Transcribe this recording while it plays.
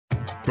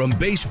From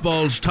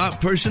baseball's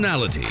top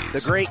personalities,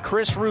 the great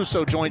Chris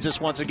Russo joins us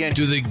once again,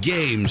 to the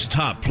game's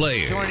top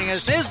players. Joining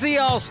us is the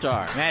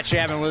All-Star, Matt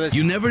Chapman with us.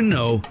 You never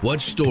know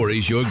what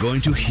stories you're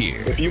going to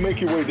hear. If you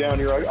make your way down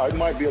here, I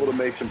might be able to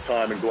make some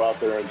time and go out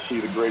there and see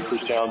the great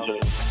Chris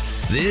Townsend.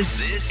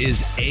 This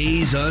is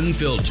A's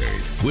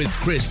Unfiltered with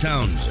Chris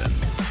Townsend.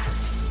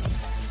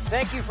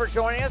 Thank you for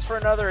joining us for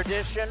another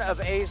edition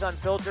of A's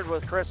Unfiltered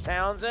with Chris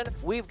Townsend.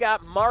 We've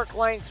got Mark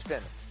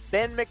Langston,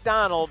 Ben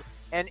McDonald,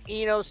 and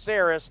Eno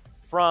Sarris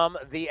from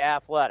The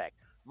Athletic.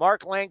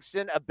 Mark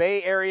Langston, a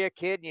Bay Area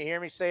kid, and you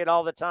hear me say it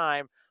all the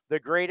time, the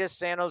greatest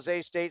San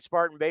Jose State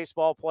Spartan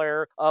baseball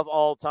player of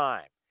all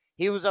time.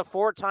 He was a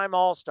 4-time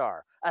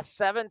All-Star, a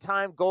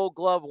 7-time Gold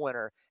Glove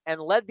winner, and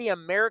led the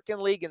American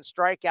League in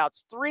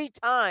strikeouts 3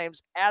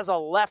 times as a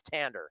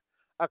left-hander,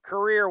 a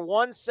career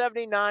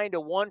 179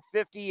 to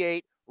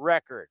 158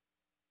 record.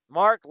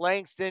 Mark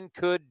Langston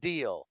could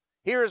deal.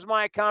 Here's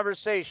my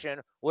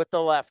conversation with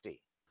the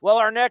lefty. Well,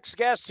 our next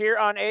guest here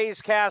on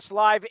A's Cast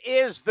Live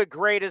is the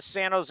greatest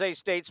San Jose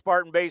State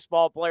Spartan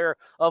baseball player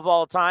of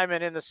all time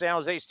and in the San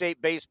Jose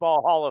State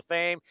Baseball Hall of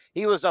Fame.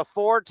 He was a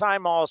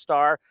 4-time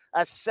All-Star, a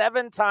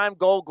 7-time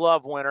Gold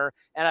Glove winner,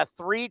 and a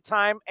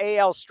 3-time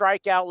AL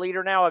strikeout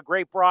leader, now a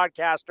great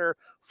broadcaster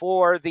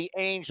for the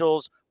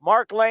Angels.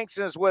 Mark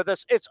Langston is with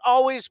us. It's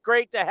always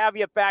great to have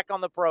you back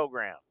on the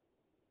program.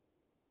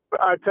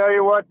 I tell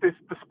you what, the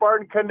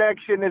Spartan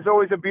connection is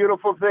always a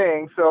beautiful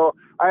thing. So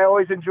I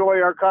always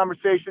enjoy our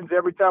conversations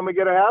every time we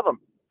get to have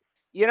them.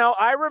 You know,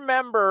 I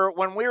remember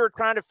when we were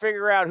trying to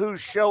figure out who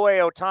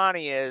Shohei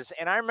Ohtani is,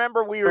 and I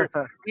remember we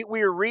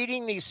were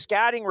reading these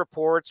scouting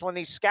reports when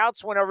these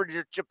scouts went over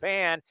to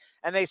Japan,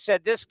 and they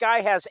said this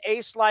guy has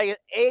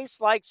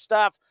ace-like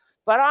stuff,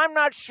 but I'm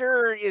not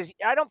sure.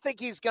 I don't think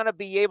he's going to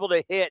be able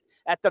to hit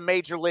at the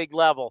major league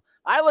level.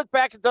 I look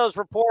back at those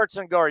reports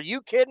and go, are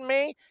you kidding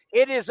me?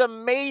 It is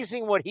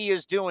amazing what he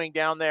is doing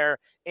down there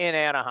in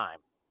Anaheim.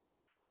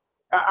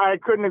 I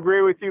couldn't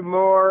agree with you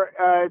more.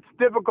 It's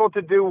difficult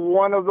to do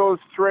one of those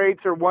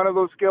traits or one of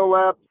those skill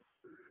levels,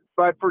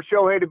 but for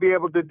Shohei to be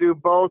able to do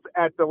both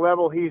at the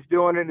level he's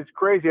doing it is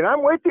crazy. And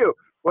I'm with you.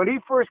 When he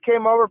first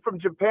came over from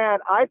Japan,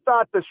 I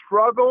thought the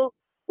struggle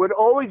would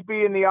always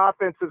be in the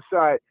offensive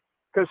side.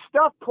 Because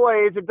stuff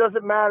plays, it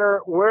doesn't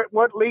matter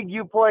what league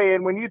you play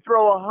in. When you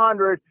throw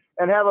 100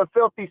 and have a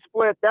filthy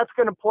split, that's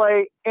going to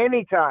play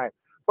anytime.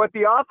 But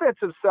the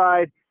offensive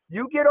side,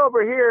 you get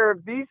over here,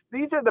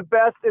 these are the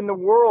best in the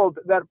world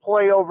that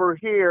play over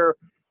here.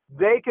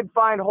 They can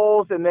find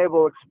holes, and they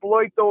will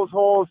exploit those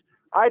holes.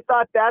 I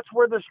thought that's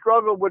where the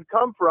struggle would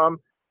come from.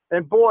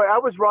 And, boy, I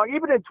was wrong.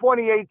 Even in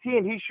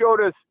 2018, he showed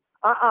us,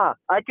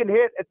 I can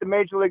hit at the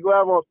major league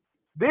level.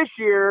 This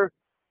year,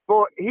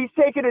 well, he's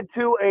taken it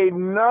to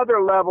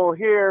another level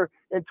here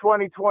in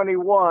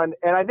 2021,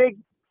 and I think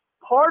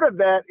part of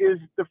that is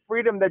the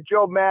freedom that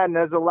Joe Maddon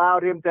has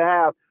allowed him to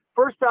have.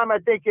 First time, I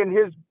think, in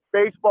his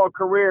baseball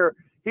career,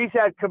 he's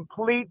had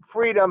complete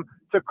freedom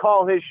to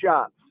call his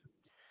shots.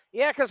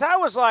 Yeah, because I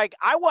was like,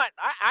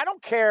 I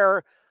don't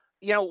care,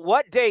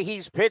 what day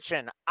he's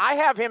pitching. I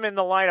have him in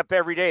the lineup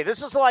every day.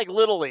 This is like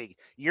Little League.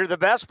 You're the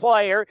best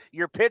player.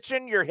 You're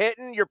pitching, you're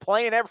hitting, you're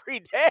playing every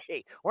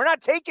day. We're not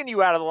taking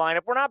you out of the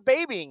lineup. We're not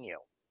babying you.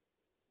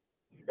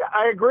 Yeah,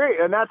 I agree.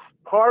 And that's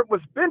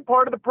been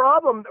part of the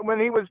problem.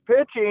 When he was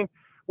pitching,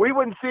 we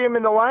wouldn't see him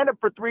in the lineup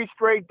for 3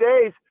 straight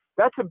days.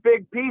 That's a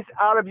big piece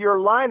out of your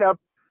lineup.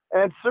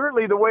 And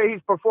certainly the way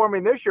he's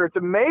performing this year, it's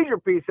a major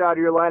piece out of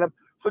your lineup.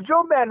 So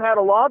Joe Maddon had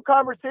a long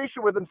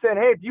conversation with him saying,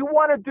 hey, if you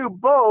want to do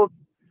both,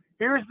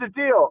 here's the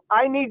deal.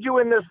 I need you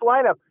in this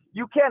lineup.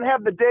 You can't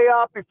have the day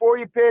off before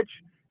you pitch,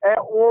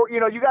 or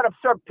you got to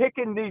start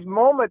picking these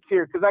moments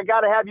here because I got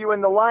to have you in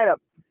the lineup.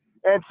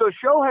 And so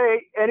Shohei,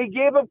 and he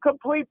gave him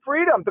complete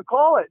freedom to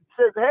call it.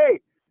 Says, hey,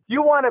 if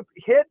you want to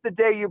hit the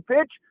day you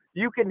pitch,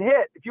 you can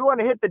hit. If you want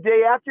to hit the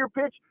day after your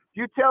pitch,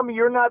 you tell me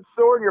you're not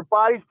sore and your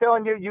body's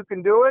telling you you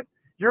can do it,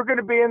 you're going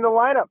to be in the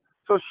lineup.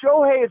 So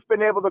Shohei has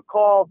been able to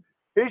call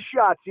his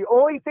shots. The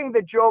only thing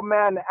that Joe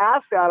Maddon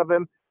asked out of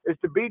him is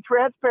to be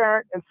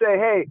transparent and say,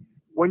 hey,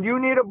 when you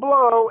need a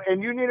blow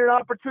and you need an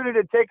opportunity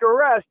to take a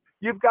rest,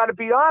 you've got to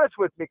be honest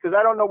with me because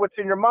I don't know what's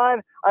in your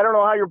mind. I don't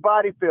know how your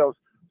body feels.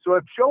 So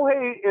if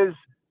Shohei is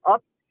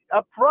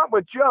up front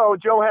with Joe,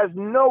 Joe has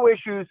no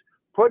issues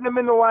putting him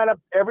in the lineup.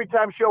 Every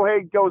time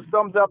Shohei goes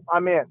thumbs up,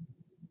 I'm in.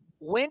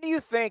 When do you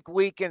think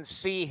we can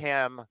see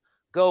him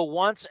go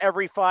once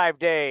every 5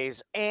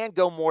 days and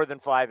go more than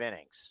 5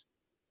 innings?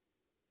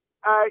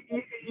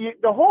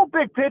 The whole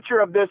big picture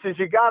of this is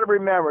you got to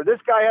remember, this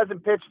guy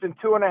hasn't pitched in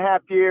 2.5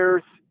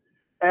 years,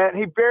 and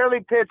he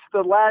barely pitched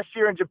the last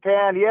year in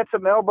Japan. He had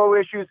some elbow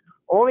issues,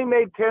 only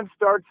made 10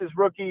 starts his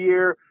rookie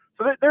year.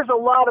 So there's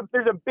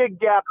a big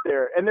gap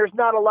there, and there's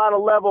not a lot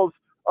of levels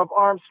of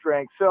arm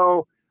strength.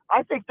 So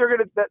I think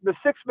the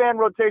 6-man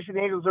rotation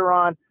the Angels are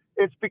on,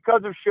 it's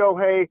because of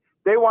Shohei.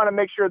 They want to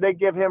make sure they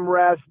give him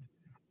rest,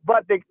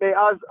 but they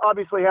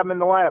obviously have him in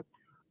the lineup.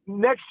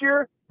 Next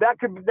year, that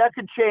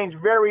could change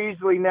very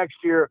easily next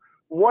year.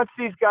 Once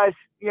these guys,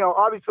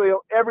 obviously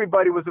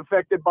everybody was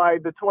affected by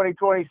the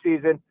 2020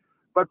 season,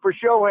 But for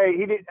Shohei,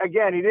 he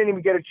didn't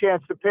even get a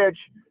chance to pitch.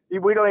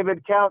 We don't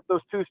even count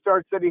those 2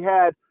 starts that he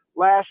had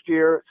last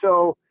year.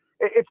 So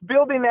it's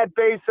building that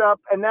base up,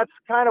 and that's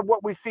kind of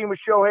what we've seen with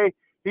Shohei.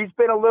 He's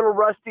been a little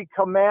rusty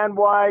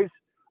command-wise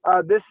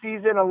this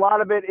season. A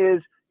lot of it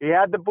is he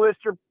had the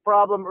blister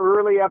problem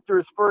early after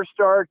his first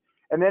start,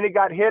 and then he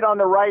got hit on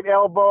the right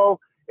elbow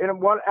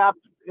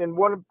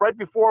right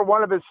before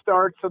one of his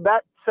starts. So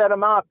that set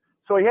him up.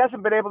 So he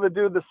hasn't been able to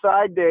do the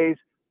side days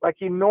like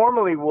he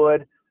normally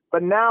would.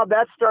 But now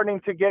that's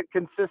starting to get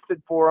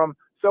consistent for him.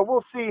 So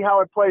we'll see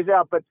how it plays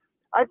out. But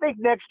I think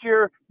next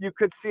year you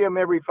could see him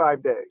every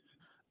 5 days.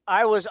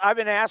 I've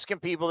been asking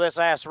people this.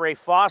 I asked Ray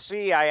Fosse.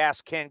 I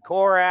asked Ken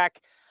Korak.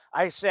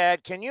 I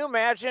said, can you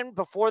imagine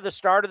before the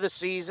start of the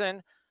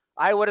season,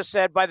 I would have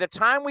said by the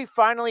time we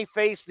finally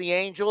face the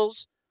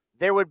Angels,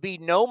 there would be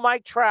no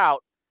Mike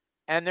Trout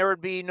and there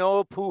would be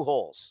no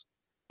Pujols.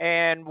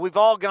 And we've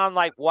all gone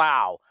like,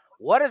 wow.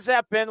 What has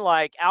that been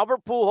like?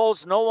 Albert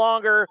Pujols no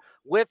longer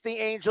with the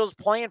Angels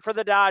playing for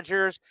the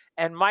Dodgers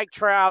and Mike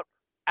Trout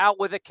out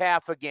with a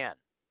calf again.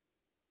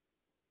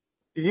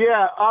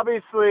 Yeah,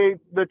 obviously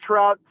the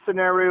Trout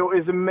scenario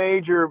is a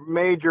major,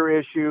 major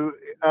issue.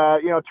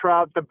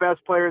 Trout, the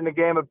best player in the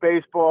game of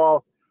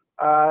baseball,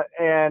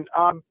 and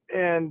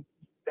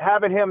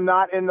having him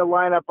not in the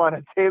lineup on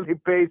a daily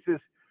basis,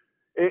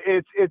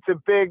 it's a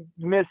big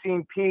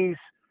missing piece.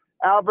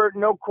 Albert,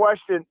 no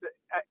question.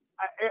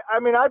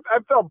 I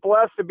felt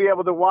blessed to be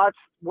able to watch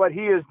what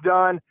he has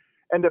done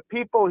and the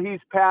people he's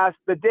passed.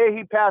 The day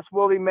he passed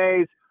Willie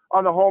Mays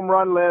on the home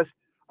run list,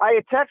 I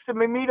texted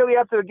him immediately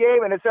after the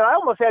game and I said, I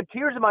almost had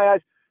tears in my eyes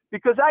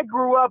because I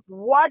grew up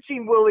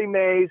watching Willie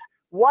Mays,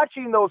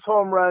 watching those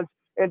home runs,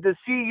 and to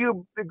see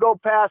you go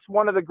past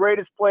one of the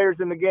greatest players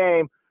in the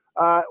game,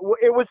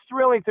 it was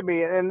thrilling to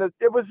me. And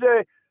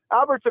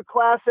Albert's a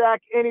class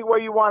act any way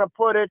you want to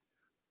put it.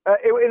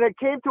 And it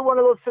came to one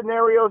of those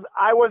scenarios.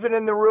 I wasn't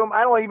in the room.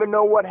 I don't even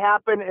know what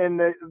happened in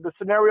the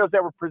scenarios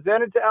that were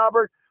presented to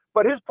Albert,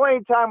 but his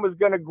playing time was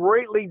going to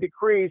greatly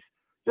decrease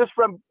just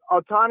from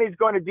Ohtani's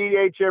going to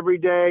DH every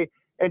day,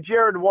 and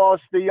Jared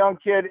Walsh, the young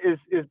kid,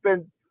 is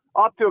been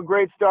off to a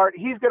great start.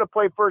 He's going to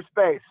play first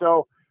base.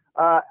 So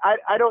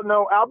I don't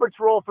know. Albert's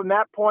role from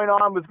that point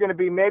on was going to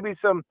be maybe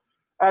some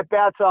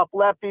at-bats off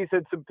lefties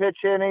and some pitch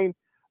hitting.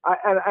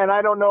 And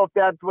I don't know if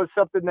that was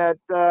something that,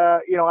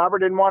 Albert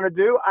didn't want to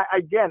do.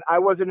 I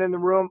wasn't in the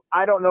room.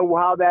 I don't know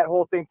how that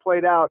whole thing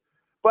played out.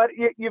 But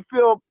you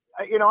feel,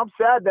 I'm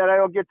sad that I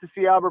don't get to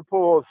see Albert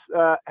Pujols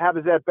have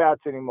his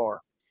at-bats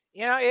anymore.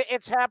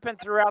 It's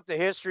happened throughout the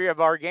history of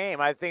our game.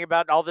 I think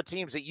about all the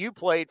teams that you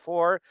played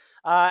for,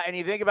 and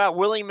you think about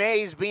Willie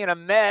Mays being a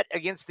Met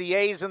against the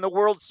A's in the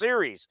World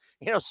Series.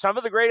 Some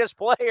of the greatest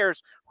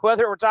players,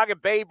 whether we're talking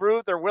Babe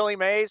Ruth or Willie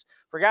Mays,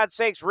 for God's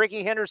sakes,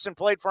 Ricky Henderson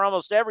played for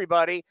almost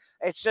everybody.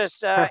 It's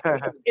just,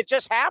 it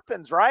just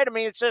happens, right? I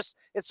mean, it's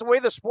the way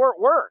the sport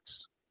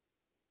works.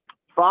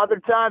 Father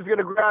Time's going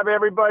to grab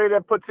everybody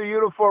that puts a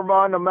uniform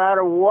on, no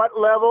matter what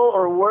level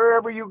or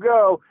wherever you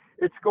go.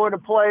 It's going to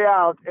play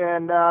out.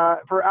 And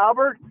for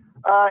Albert,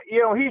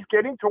 he's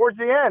getting towards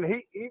the end.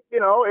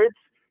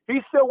 He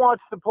still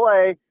wants to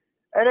play.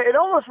 And it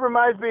almost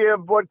reminds me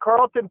of what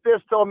Carlton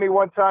Fisk told me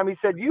one time. He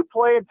said, you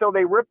play until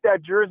they rip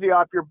that jersey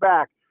off your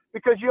back,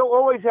 because you'll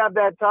always have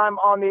that time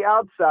on the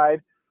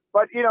outside.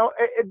 But,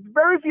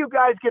 very few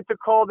guys get to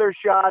call their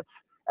shots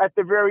at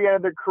the very end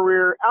of their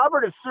career.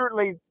 Albert is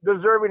certainly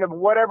deserving of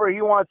whatever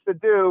he wants to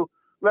do.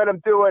 Let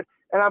him do it.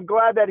 And I'm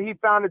glad that he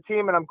found a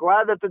team, and I'm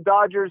glad that the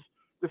Dodgers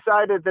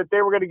decided that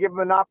they were going to give him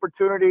an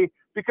opportunity,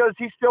 because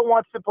he still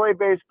wants to play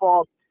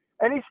baseball.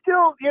 And he's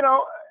still,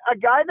 a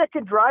guy that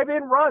can drive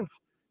in runs.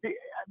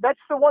 That's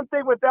the one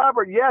thing with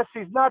Albert. Yes,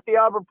 he's not the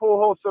Albert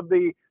Pujols of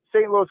the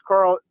St. Louis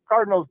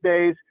Cardinals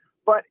days,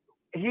 but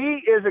he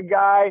is a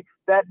guy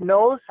that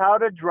knows how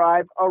to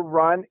drive a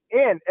run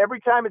in. Every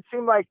time it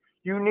seemed like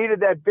you needed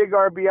that big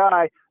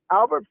RBI,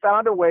 Albert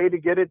found a way to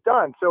get it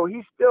done. So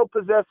he still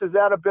possesses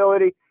that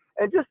ability.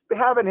 And just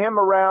having him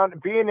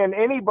around, being in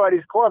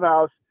anybody's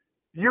clubhouse,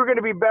 you're going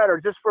to be better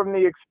just from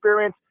the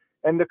experience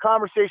and the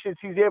conversations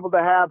he's able to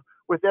have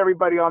with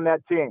everybody on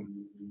that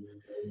team.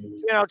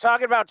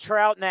 Talking about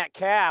Trout and that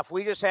calf,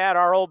 we just had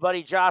our old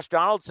buddy Josh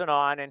Donaldson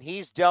on, and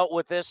he's dealt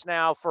with this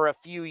now for a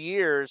few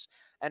years.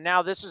 And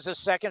now this is a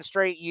second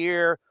straight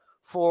year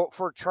for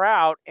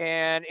Trout.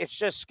 And it's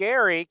just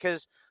scary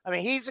because,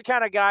 he's the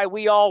kind of guy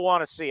we all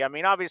want to see.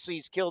 Obviously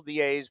he's killed the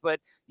A's, but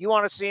you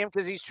want to see him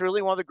because he's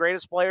truly one of the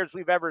greatest players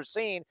we've ever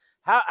seen.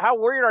 How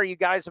worried are you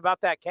guys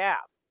about that calf?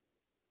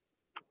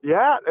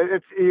 Yeah,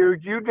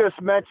 you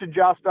just mentioned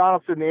Josh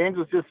Donaldson. The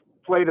Angels just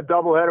played a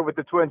doubleheader with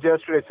the Twins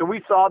yesterday, so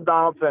we saw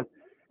Donaldson,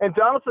 and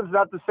Donaldson's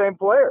not the same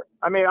player.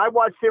 I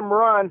watched him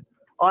run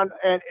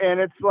and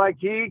it's like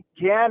he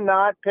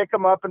cannot pick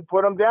him up and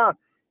put him down.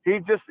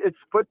 It's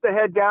put the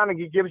head down and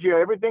he gives you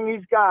everything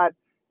he's got.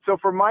 So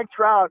for Mike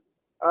Trout,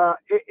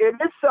 it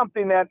is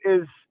something that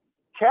is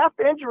calf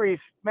injuries.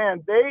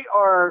 Man, they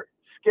are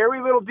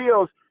scary little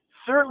deals.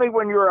 Certainly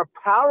when you're a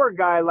power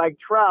guy like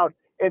Trout,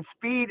 and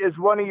speed is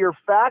one of your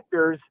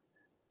factors,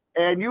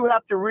 And you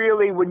have to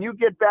really, when you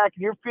get back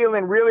and you're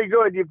feeling really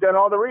good, you've done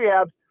all the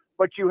rehabs,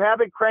 but you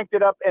haven't cranked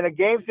it up in a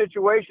game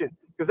situation,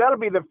 because that'll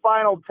be the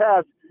final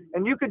test.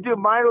 And you can do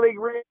minor league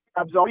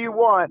rehabs all you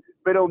want,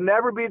 but it'll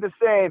never be the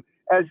same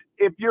as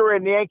if you're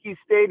in Yankee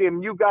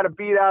Stadium, you got to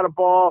beat out a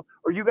ball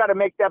or you got to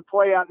make that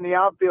play out in the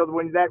outfield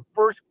when that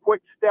first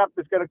quick step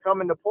is going to come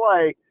into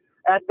play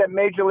at that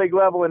major league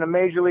level in a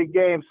major league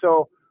game.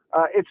 So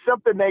it's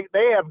something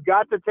they have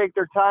got to take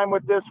their time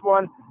with this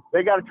one.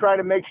 They got to try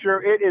to make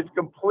sure it is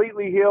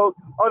completely healed.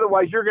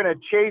 Otherwise, you're going to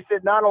chase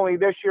it not only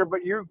this year,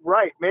 but you're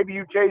right. Maybe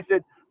you chase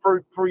it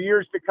for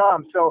years to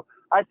come. So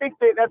I think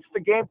that's the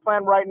game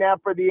plan right now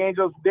for the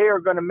Angels. They are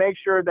going to make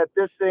sure that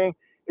this thing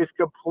is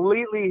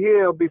completely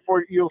healed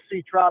before you'll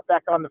see Trout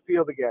back on the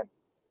field again.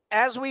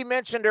 As we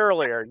mentioned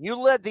earlier, you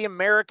led the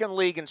American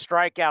League in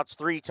strikeouts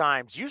 3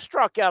 times. You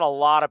struck out a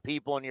lot of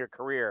people in your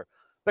career.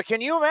 But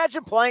can you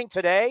imagine playing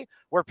today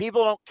where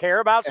people don't care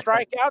about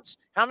strikeouts?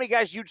 How many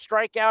guys you'd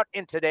strike out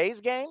in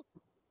today's game?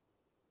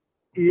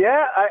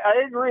 Yeah,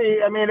 I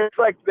agree. I mean, it's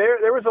like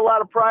there was a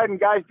lot of pride, and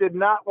guys did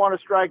not want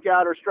to strike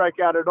out or strike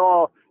out at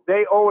all.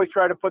 They always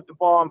try to put the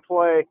ball in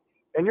play.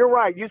 And you're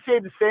right. You see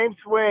the same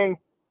swing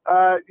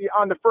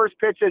on the first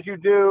pitch as you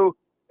do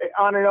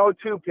on an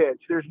 0-2 pitch.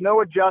 There's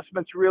no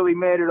adjustments really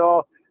made at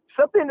all.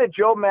 Something that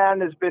Joe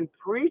Maddon has been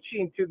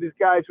preaching to these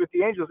guys with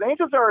the Angels.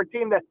 Angels are a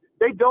team that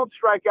they don't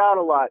strike out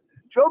a lot.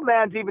 Joe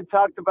Maddon's even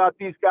talked about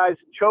these guys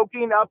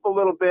choking up a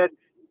little bit,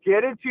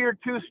 get into your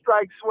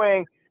 2-strike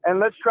swing, and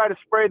let's try to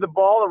spray the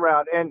ball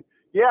around. And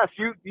yes,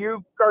 you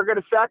are going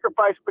to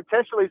sacrifice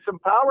potentially some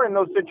power in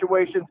those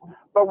situations,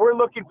 but we're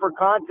looking for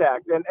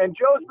contact. And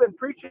Joe's been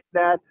preaching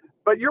that.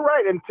 But you're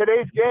right. In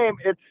today's game,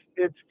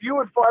 it's few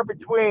and far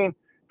between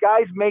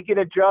guys making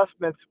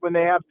adjustments when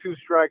they have 2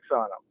 strikes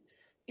on them.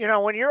 You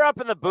know, when you're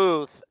up in the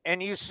booth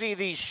and you see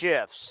these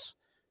shifts,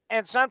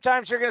 and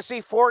sometimes you're going to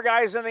see 4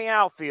 guys in the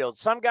outfield.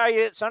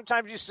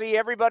 Sometimes you see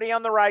everybody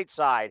on the right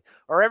side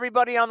or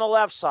everybody on the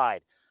left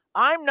side.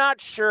 I'm not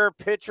sure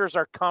pitchers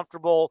are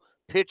comfortable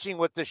pitching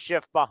with the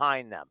shift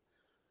behind them.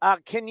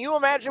 Can you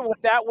imagine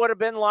what that would have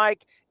been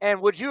like?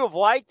 And would you have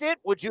liked it?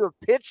 Would you have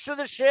pitched to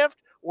the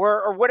shift,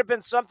 or would it have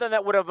been something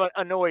that would have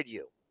annoyed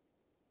you?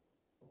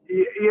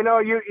 You know,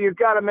 you've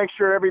got to make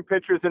sure every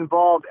pitcher is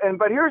involved.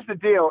 But here's the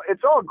deal.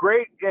 It's all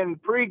great in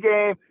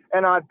pregame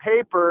and on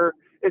paper.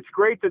 It's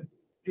great to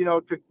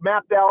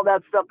map all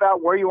that stuff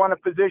out where you want to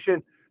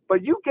position.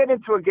 But you get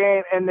into a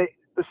game and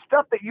the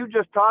stuff that you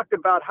just talked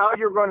about, how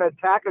you're going to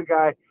attack a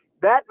guy,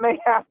 that may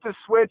have to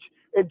switch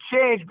and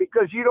change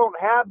because you don't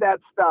have that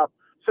stuff.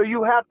 So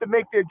you have to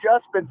make the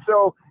adjustment.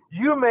 So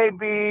you may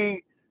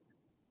be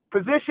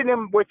position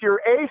him with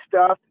your A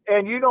stuff,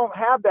 and you don't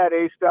have that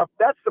A stuff.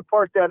 That's the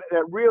part that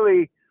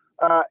really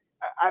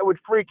I would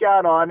freak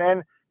out on.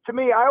 And to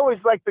me, I always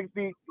like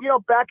the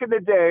back in the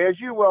day, as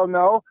you well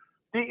know,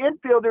 the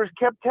infielders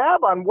kept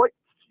tab on what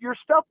your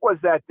stuff was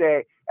that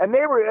day, and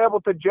they were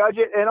able to judge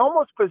it and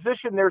almost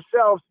position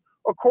themselves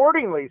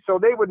accordingly. So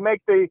they would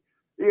make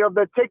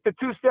take the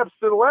 2 steps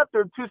to the left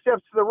or 2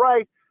 steps to the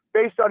right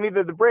based on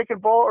either the breaking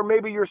ball or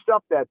maybe your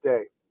stuff that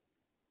day.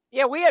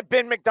 Yeah, we had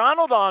Ben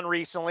McDonald on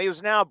recently,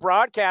 who's now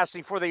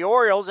broadcasting for the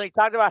Orioles, and he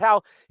talked about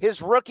how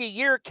his rookie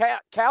year,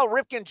 Cal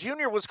Ripken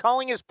Jr. was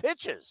calling his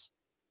pitches.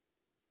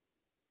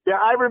 Yeah,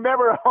 I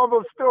remember all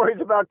those stories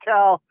about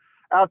Cal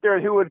out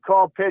there who would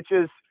call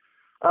pitches.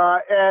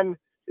 And,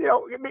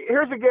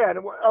 here's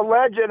again, a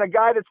legend, a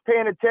guy that's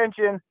paying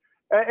attention.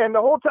 And the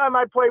whole time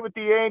I played with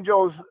the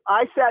Angels,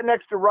 I sat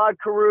next to Rod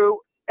Carew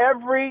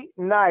every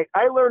night.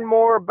 I learned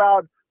more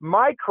about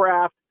my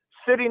craft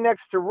sitting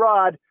next to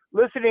Rod,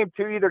 listening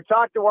to either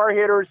talk to our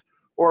hitters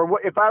or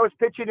if I was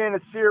pitching in a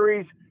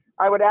series,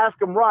 I would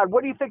ask him, Rod,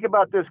 what do you think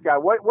about this guy?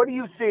 What do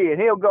you see?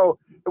 And he'll go,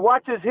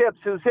 watch his hips.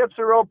 His hips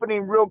are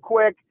opening real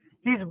quick.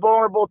 He's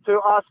vulnerable to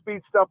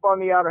off-speed stuff on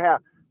the outer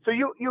half. So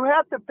you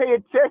have to pay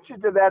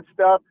attention to that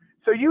stuff.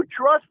 So you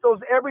trust those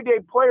everyday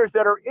players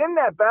that are in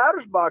that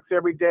batter's box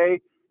every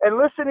day and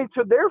listening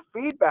to their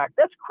feedback.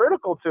 That's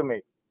critical to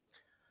me.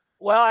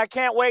 Well, I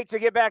can't wait to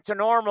get back to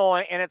normal,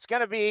 and it's going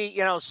to be,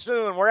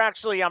 soon.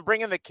 I'm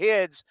bringing the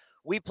kids.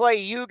 We play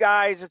you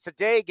guys. It's a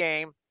day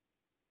game.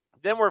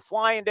 Then we're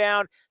flying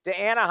down to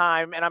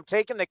Anaheim, and I'm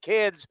taking the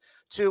kids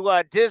to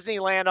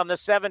Disneyland on the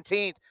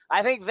 17th.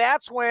 I think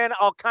that's when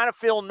I'll kind of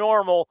feel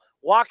normal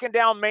walking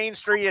down Main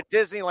Street at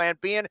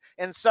Disneyland, being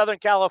in Southern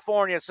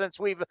California, since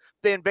we've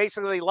been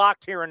basically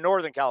locked here in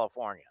Northern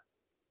California.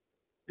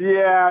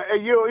 Yeah,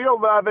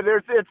 you'll love it.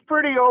 It's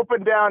pretty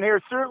open down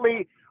here.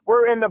 Certainly,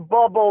 we're in the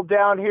bubble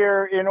down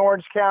here in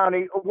Orange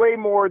County, way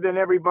more than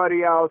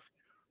everybody else.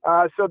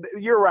 So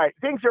you're right.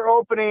 Things are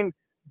opening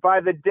by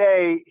the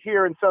day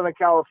here in Southern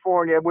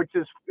California, which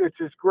is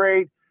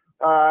great,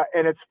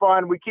 and it's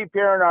fun. We keep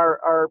hearing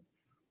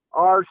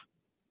our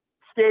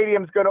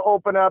stadium's going to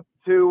open up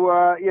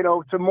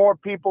to more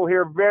people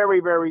here very,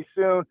 very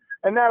soon,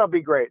 and that'll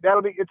be great.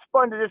 It's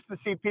fun to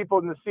see people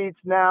in the seats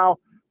now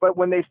But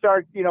when they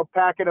start,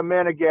 packing them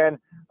in again,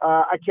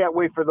 I can't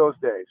wait for those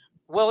days.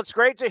 Well, it's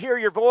great to hear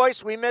your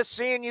voice. We miss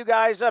seeing you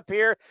guys up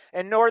here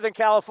in Northern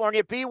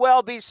California. Be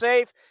well, be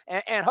safe,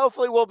 and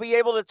hopefully we'll be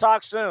able to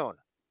talk soon.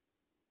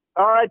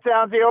 All right,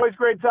 Townsy, always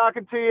great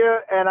talking to you,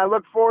 and I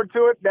look forward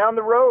to it down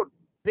the road.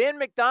 Ben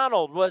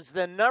McDonald was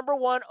the number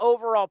 1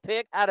 overall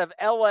pick out of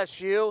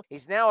LSU.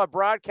 He's now a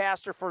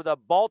broadcaster for the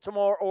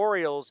Baltimore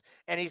Orioles,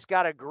 and he's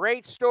got a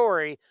great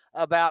story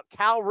about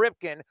Cal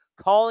Ripken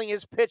calling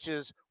his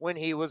pitches when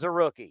he was a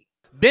rookie.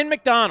 Ben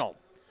McDonald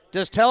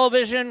does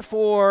television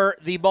for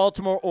the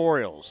Baltimore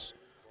Orioles.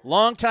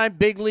 Longtime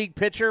big league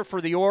pitcher for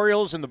the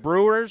Orioles and the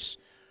Brewers.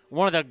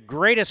 One of the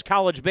greatest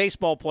college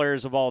baseball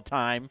players of all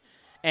time.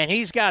 And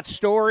he's got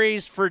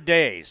stories for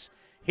days.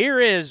 Here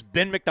is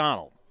Ben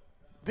McDonald.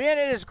 Ben,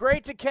 it is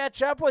great to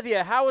catch up with you.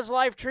 How is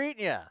life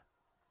treating you?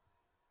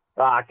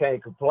 I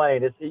can't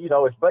complain. It's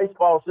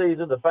baseball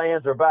season. The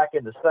fans are back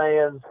in the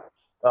stands.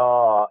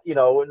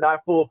 Not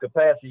full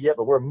capacity yet,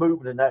 but we're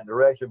moving in that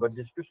direction. But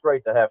it's just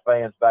great to have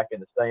fans back in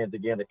the stands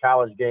again. The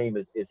college game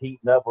is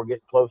heating up. We're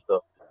getting close to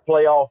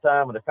playoff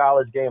time in the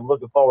college game.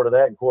 Looking forward to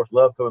that. And, of course,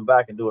 love coming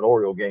back and doing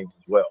Oriole games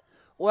as well.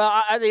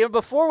 Well,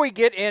 before we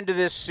get into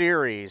this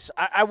series,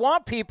 I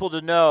want people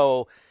to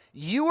know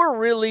you were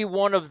really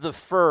one of the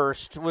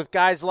first with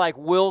guys like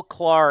Will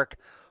Clark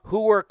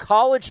who were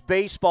college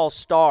baseball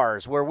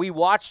stars, where we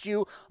watched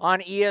you on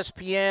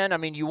ESPN. I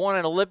mean, you won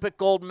an Olympic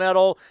gold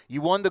medal.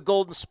 You won the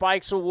Golden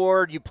Spikes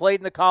Award. You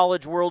played in the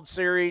College World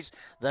Series,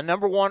 the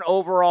number 1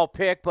 overall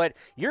pick. But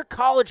your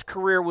college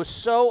career was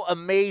so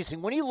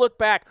amazing. When you look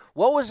back,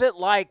 what was it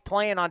like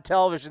playing on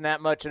television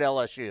that much at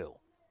LSU?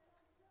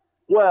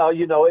 Well,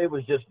 it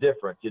was just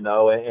different, and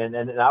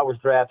I was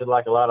drafted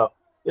like a lot of,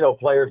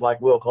 players like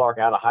Will Clark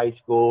out of high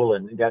school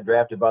and got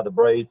drafted by the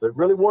Braves, but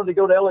really wanted to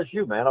go to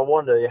LSU, man. I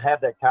wanted to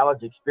have that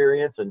college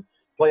experience and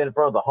play in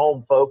front of the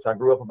home folks. I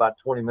grew up about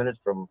 20 minutes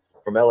from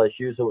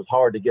LSU, so it was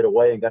hard to get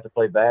away and got to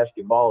play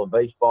basketball and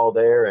baseball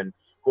there. And,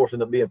 of course,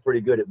 ended up being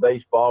pretty good at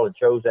baseball and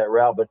chose that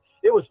route. But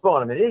it was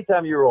fun. I mean,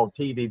 anytime you were on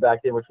TV back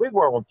then, which we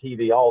weren't on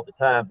TV all the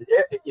time,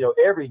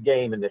 every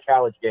game in the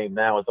college game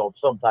now is on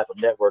some type of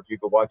network. You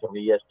can watch on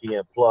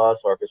ESPN Plus,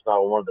 or if it's not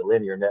on one of the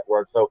linear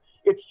networks. So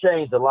it's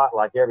changed a lot,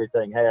 like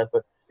everything has.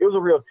 But it was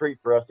a real treat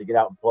for us to get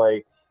out and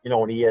play,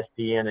 on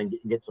ESPN and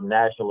get some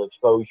national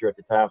exposure at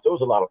the time. So it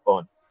was a lot of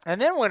fun.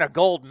 And then win a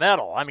gold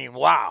medal. I mean,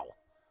 wow.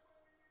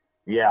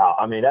 Yeah,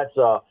 I mean, that's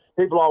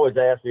people always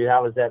ask me,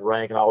 how does that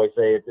rank? And I always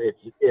say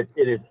it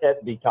is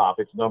at the top.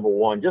 It's number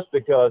 1, just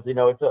because,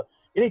 it's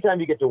anytime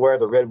you get to wear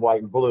the red,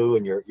 white, and blue,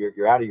 and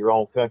you're out of your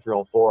own country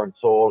on foreign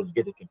soil, and you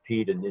get to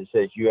compete, and it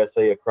says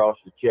USA across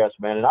your chest,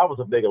 man. And I was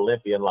a big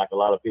Olympian, like a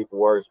lot of people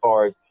were, as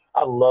far as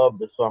I loved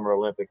the Summer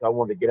Olympics. I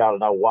wanted to get out,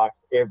 and I watched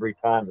every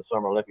time the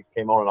Summer Olympics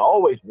came on, and I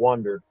always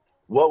wondered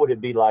what would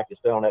it be like to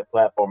stay on that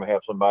platform and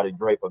have somebody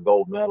drape a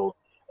gold medal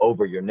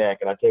over your neck.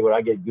 And I tell you what,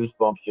 I get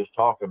goosebumps just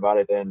talking about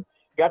it, and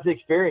got to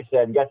experience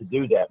that and got to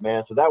do that,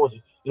 man. So that was,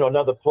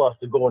 another plus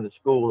to going to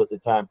school at the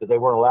time, because they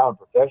weren't allowing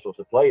professionals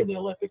to play in the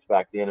Olympics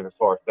back then, and as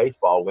far as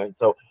baseball went.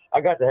 So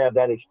I got to have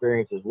that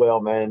experience as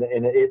well, man,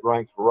 and it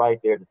ranks right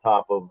there at the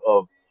top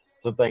of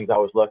some things I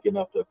was lucky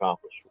enough to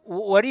accomplish.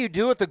 What do you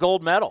do with the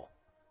gold medal?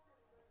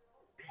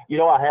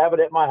 I have it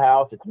at my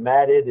house. It's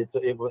matted.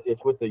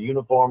 It's with the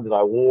uniform that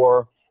I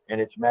wore, and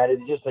it's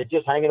matted. It's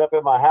just hanging up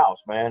in my house,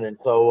 man. And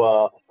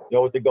so,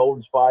 with the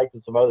golden spikes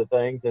and some other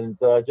things, and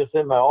just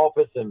in my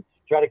office, and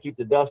try to keep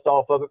the dust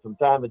off of it from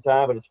time to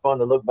time. But it's fun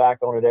to look back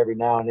on it every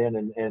now and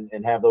then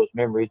and have those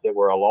memories that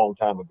were a long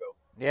time ago.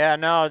 Yeah,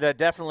 no, they're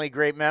definitely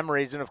great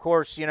memories. And, of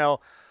course,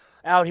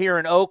 out here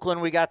in Oakland,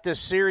 we got this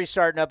series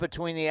starting up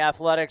between the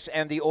Athletics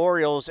and the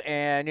Orioles.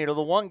 And, the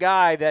one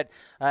guy that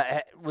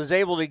was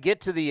able to get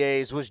to the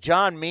A's was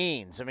John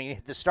Means. I mean,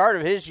 at the start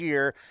of his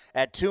year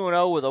at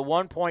 2-0 with a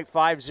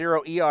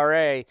 1.50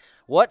 ERA,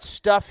 what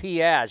stuff he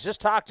has.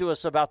 Just talk to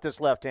us about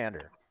this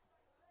left-hander.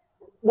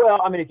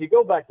 Well, I mean, if you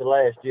go back to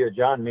last year,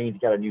 John Means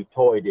got a new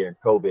toy during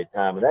COVID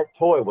time, and that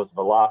toy was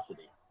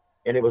velocity.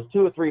 And it was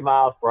 2 or 3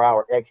 miles per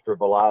hour extra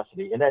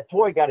velocity. And that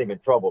toy got him in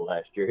trouble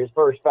last year. His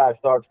first 5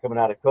 starts coming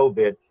out of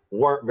COVID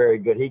weren't very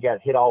good. He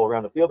got hit all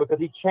around the field because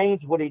he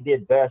changed what he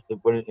did best.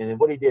 And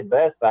what he did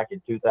best back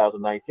in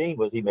 2019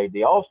 was he made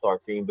the All-Star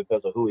team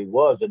because of who he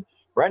was. And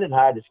Brandon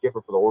Hyde, the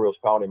skipper for the Orioles,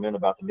 called him in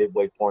about the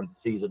midway point of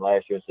the season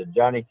last year and said,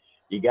 Johnny,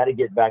 you got to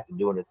get back to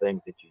doing the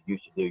things that you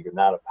used to do. You're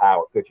not a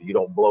power pitcher. You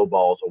don't blow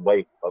balls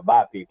away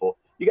by people.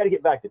 You got to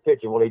get back to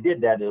pitching. Well, he did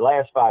that in the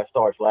last 5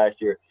 starts last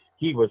year.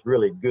 He was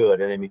really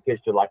good, and then he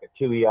pitched to like a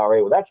 2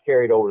 ERA. Well, that's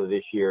carried over to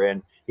this year,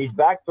 and he's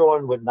back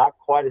throwing with not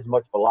quite as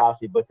much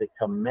velocity, but the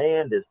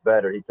command is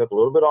better. He took a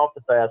little bit off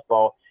the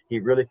fastball. He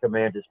really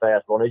commands his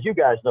fastball. And as you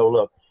guys know,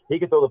 look, he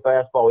can throw the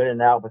fastball in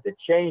and out, but the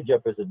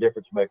changeup is a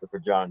difference maker for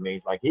John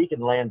Means. Like, he can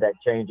land that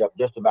changeup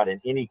just about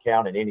in any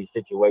count, in any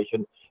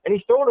situation. And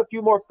he's throwing a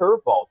few more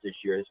curveballs this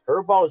year. His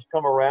curveball has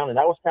come around, and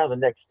that was kind of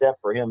the next step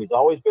for him. He's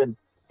always been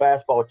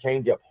fastball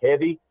changeup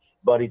heavy,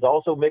 but he's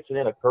also mixing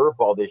in a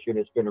curveball this year, and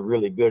it's been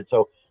really good.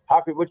 So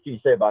what can you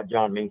say about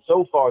John Means?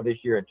 So far this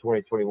year in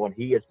 2021,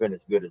 he has been as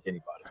good as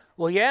anybody.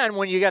 Well, yeah, and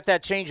when you got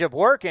that changeup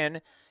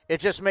working, it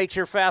just makes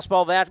your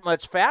fastball that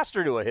much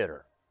faster to a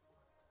hitter.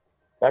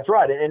 That's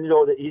right, and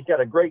he's got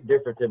a great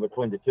difference in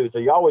between the two. So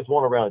you always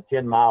want around a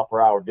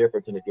 10-mile-per-hour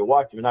difference. And if you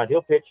watch him tonight,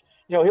 he'll pitch.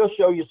 He'll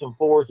show you some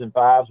 4s and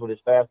 5s with his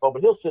fastball,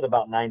 but he'll sit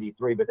about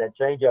 93. But that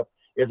changeup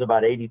is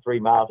about 83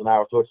 miles an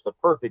hour, so it's the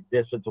perfect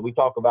distance. And we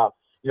talk about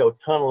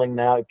tunneling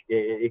now.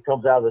 It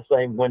comes out of the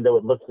same window.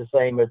 It looks the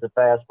same as the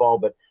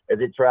fastball, but as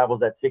it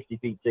travels that 60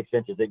 feet 6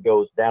 inches, it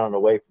goes down and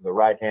away from the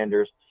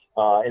right-handers,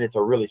 and it's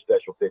a really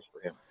special pitch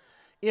for him.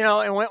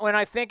 And when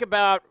I think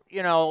about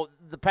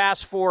the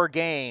past 4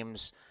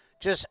 games.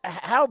 Just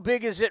how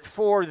big is it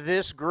for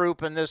this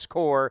group and this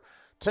core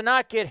to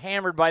not get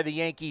hammered by the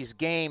Yankees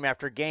game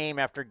after game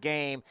after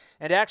game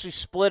and to actually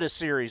split a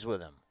series with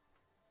them?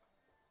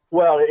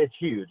 Well, it's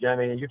huge. I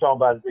mean, you're talking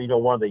about,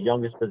 one of the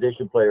youngest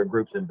position player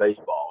groups in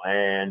baseball.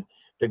 And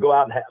to go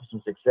out and have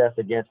some success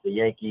against the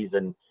Yankees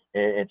and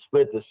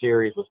split the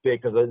series was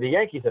big because the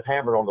Yankees have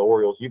hammered on the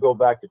Orioles. You go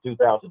back to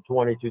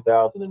 2020,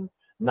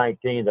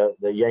 2019,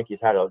 the Yankees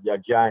had a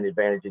giant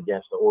advantage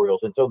against the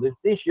Orioles. And so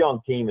this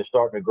young team is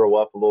starting to grow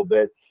up a little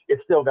bit.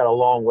 It's still got a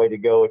long way to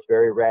go. It's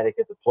very erratic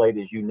at the plate,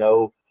 as you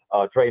know.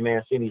 Trey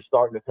Mancini's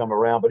starting to come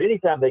around. But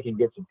anytime they can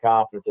get some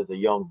confidence as a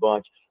young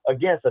bunch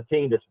against a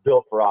team that's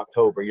built for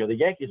October, the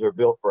Yankees are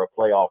built for a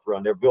playoff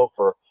run. They're built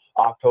for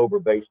October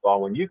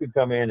baseball. When you can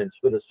come in and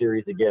split a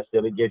series against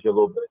them, it gives you a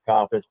little bit of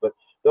confidence. But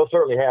they'll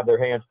certainly have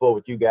their hands full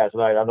with you guys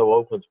tonight. I know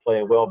Oakland's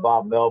playing well.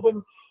 Bob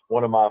Melvin,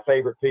 one of my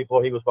favorite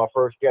people. He was my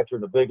first catcher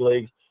in the big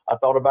leagues. I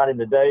thought about him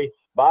today.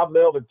 Bob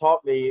Melvin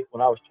taught me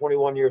when I was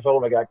 21 years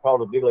old and I got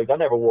called to the big leagues. I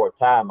never wore a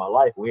tie in my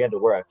life. We had to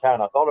wear a tie.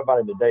 And I thought about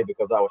him today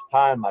because I was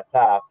tying my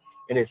tie.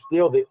 And it's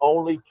still the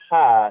only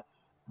tie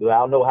that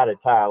I know how to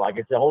tie. Like,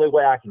 it's the only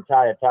way I can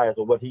tie a tie is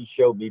what he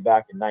showed me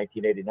back in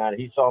 1989.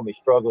 And he saw me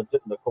struggling,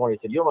 sitting in the corner. He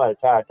said, "You don't know how to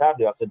tie a tie,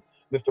 do you?" I said,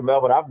 "Mr.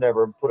 Melvin, I've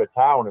never put a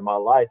tie on in my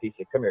life." He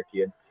said, "Come here,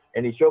 kid."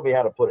 And he showed me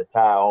how to put a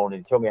tie on,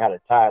 and he told me how to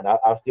tie it. And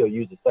I still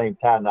use the same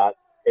tie knot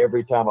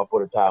every time I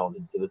put a tie on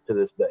to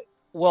this day.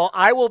 Well,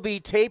 I will be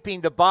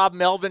taping the Bob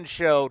Melvin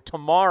Show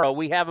tomorrow.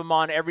 We have him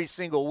on every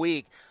single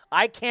week.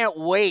 I can't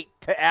wait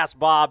to ask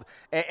Bob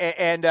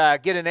and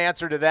get an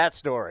answer to that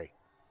story.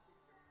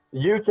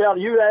 You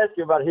ask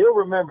him about it. He'll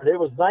remember it. It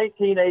was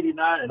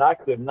 1989, and I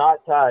could not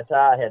tie a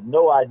tie. I had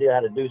no idea how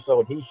to do so,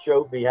 and he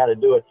showed me how to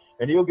do it.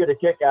 And you'll get a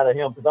kick out of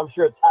him because I'm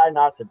sure tie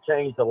knots have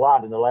changed a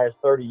lot in the last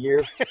 30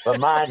 years, but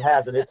mine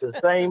hasn't. It's the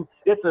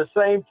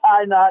same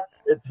tie knot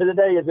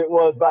today as it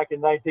was back in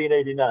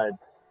 1989.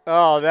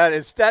 Oh, that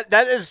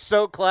is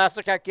so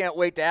classic. I can't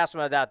wait to ask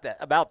him about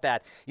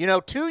that.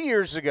 2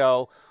 years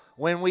ago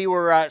when we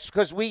were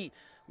because we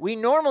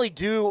normally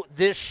do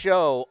this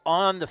show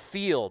on the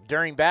field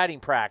during batting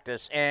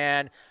practice,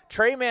 and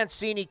Trey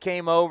Mancini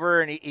came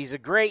over, and he's a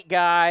great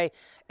guy,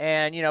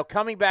 and,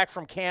 coming back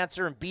from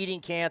cancer and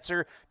beating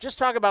cancer, just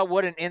talk about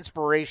what an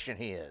inspiration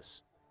he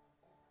is.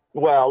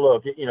 Well,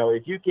 look,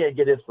 if you can't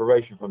get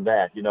inspiration from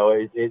that,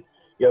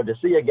 to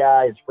see a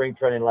guy in spring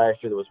training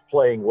last year that was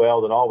playing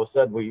well, then all of a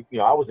sudden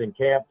I was in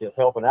camp just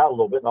helping out a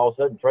little bit, and all of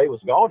a sudden Trey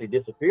was gone. He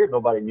disappeared.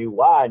 Nobody knew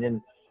why, and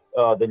then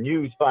the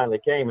news finally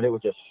came, and it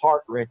was just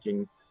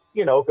heart-wrenching,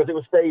 because it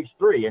was stage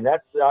 3, and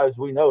that's, as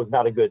we know, is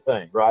not a good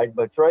thing, right?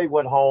 But Trey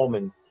went home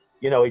and,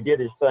 he did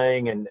his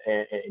thing, and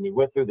he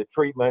went through the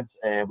treatments,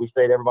 and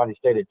everybody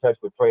stayed in touch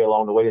with Trey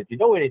along the way. If you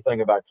know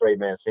anything about Trey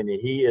Mancini,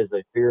 he is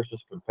the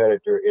fiercest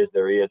competitor as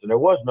there is, and there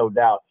was no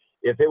doubt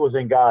if it was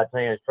in God's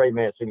hands, Trey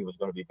Mancini was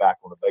going to be back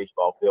on the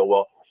baseball field.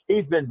 Well,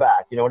 he's been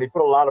back, and he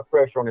put a lot of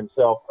pressure on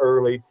himself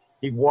early.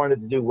 He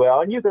wanted to do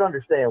well, and you can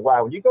understand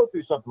why. When you go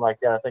through something like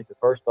that, I think the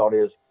first thought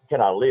is,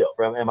 can I live?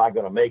 Am I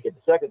going to make it?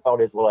 The second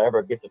thought is, will I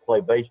ever get to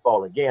play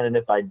baseball again? And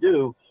if I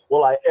do,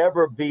 will I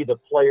ever be the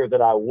player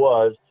that I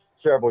was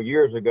several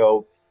years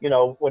ago,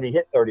 when he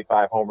hit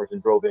 35 homers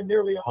and drove in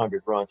nearly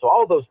 100 runs? So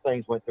all those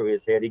things went through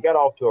his head. He got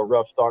off to a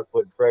rough start,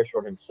 putting pressure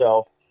on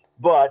himself.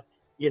 But,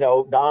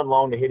 Don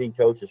Long, the hitting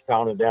coach, has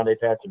calmed him down. They've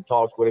had some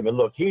talks with him. And,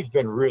 look, he's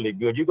been really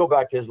good. You go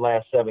back to his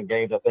last 7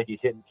 games, I think he's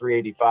hitting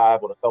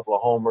 385 with a couple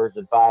of homers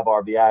and 5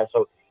 RBIs.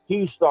 So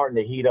he's starting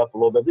to heat up a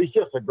little bit. He's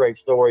just a great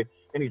story,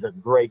 and he's a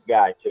great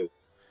guy, too.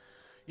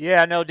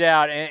 Yeah, no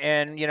doubt.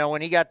 And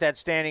when he got that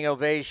standing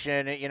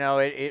ovation,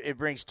 it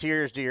brings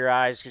tears to your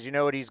eyes because you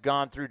know what he's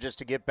gone through just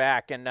to get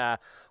back. And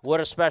what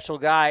a special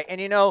guy.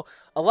 And,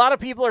 a lot of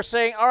people are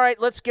saying, all right,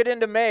 let's get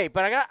into May.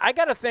 But I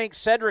got to think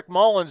Cedric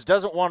Mullins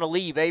doesn't want to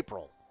leave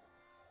April.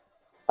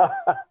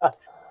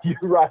 You're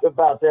right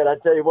about that. I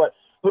tell you what,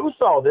 who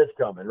saw this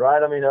coming,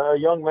 right? I mean, a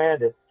young man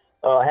that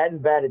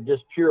hadn't batted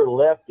just pure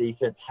lefty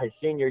since his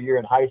senior year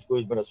in high school.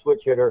 He's been a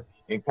switch hitter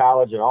in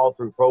college and all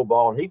through pro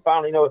ball. And he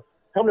finally,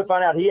 come to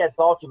find out, he had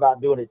thoughts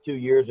about doing it 2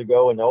 years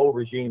ago, and the old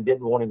regime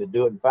didn't want him to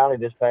do it. And finally,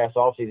 this past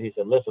offseason, he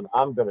said, listen,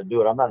 I'm going to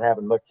do it. I'm not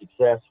having much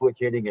success switch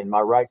hitting, and my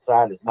right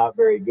side is not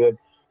very good.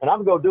 And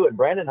I'm going to go do it.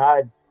 Brandon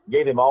Hyde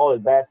gave him all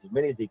his bats, as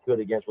many as he could,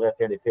 against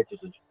left-handed pitchers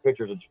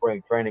in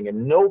spring training.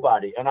 And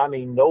nobody, and I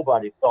mean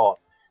nobody, thought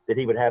that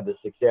he would have the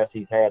success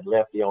he's had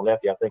lefty on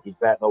lefty. I think he's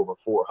batting over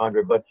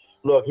 400. But,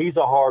 look, he's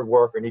a hard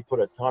worker, and he put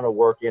a ton of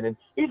work in. And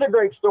he's a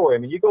great story. I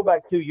mean, you go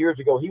back 2 years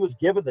ago, he was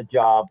given the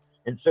job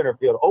in center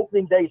field,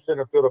 opening day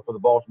center fielder for the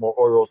Baltimore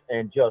Orioles,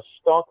 and just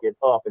stunk it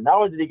up. And not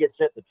only did he get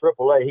sent to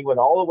AAA, he went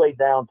all the way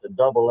down to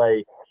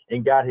AA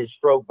and got his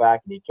stroke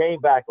back. And he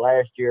came back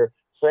last year,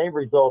 same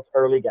results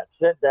early, got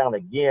sent down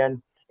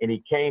again, and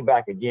he came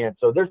back again.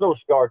 So there's no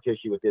scar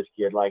tissue with this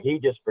kid. Like, he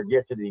just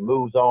forgets it, he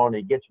moves on,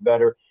 he gets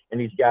better, and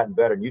he's gotten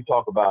better. And you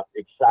talk about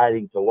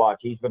exciting to watch.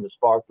 He's been the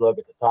spark plug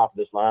at the top of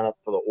this lineup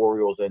for the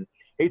Orioles, and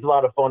he's a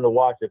lot of fun to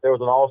watch. If there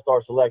was an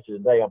all-star selection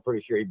today, I'm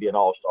pretty sure he'd be an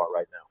all-star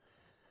right now.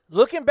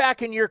 Looking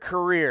back in your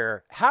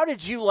career, how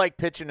did you like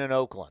pitching in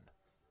Oakland?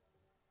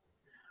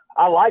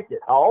 I liked it.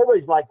 I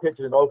always liked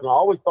pitching in Oakland. I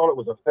always thought it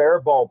was a fair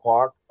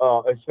ballpark,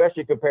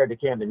 especially compared to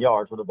Camden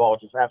Yards, where the ball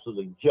just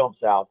absolutely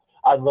jumps out.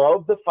 I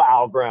love the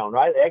foul ground,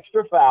 right?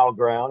 Extra foul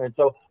ground. And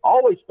so I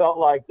always felt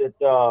like that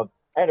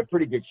I had a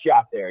pretty good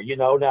shot there, you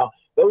know. Now,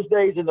 those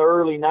days in the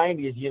early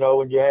 90s, you know,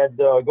 when you had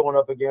going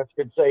up against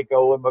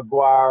Canseco and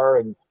McGuire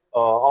and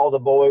all the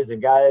boys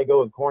and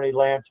Gallego and Corny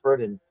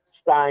Lansford and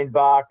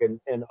Steinbach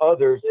and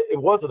others,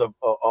 it wasn't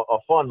a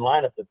fun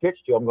lineup to pitch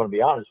to, I'm going to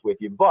be honest with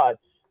you. But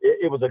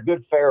it was a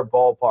good, fair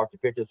ballpark to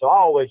pitch in. So I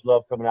always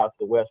loved coming out to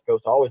the West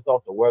Coast. I always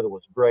thought the weather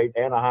was great.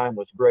 Anaheim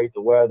was great,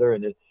 the weather.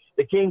 And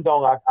the King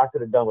Dome, I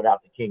could have done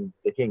without the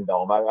King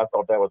Dome. I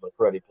thought that was a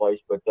pretty place.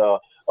 But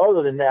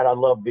other than that, I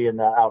love being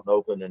out in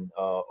Oakland and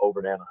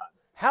over in Anaheim.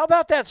 How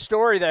about that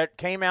story that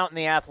came out in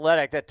The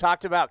Athletic that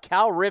talked about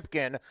Cal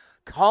Ripken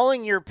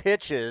calling your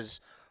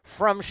pitches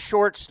from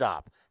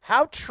shortstop?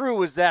 How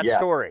true is that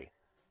story?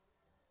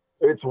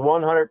 It's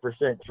 100%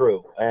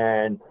 true.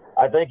 And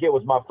I think it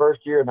was my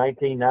first year in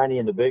 1990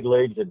 in the big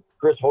leagues, and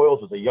Chris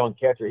Hoyles was a young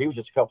catcher. He was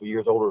just a couple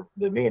years older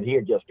than me, and he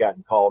had just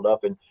gotten called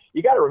up. And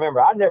you got to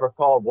remember, I never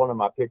called one of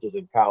my pitches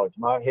in college.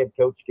 My head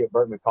coach, Skip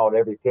Bertman, called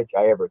every pitch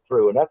I ever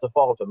threw, and that's a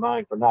fault of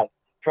mine for not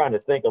trying to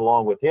think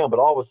along with him. But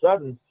all of a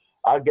sudden,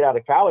 I'd get out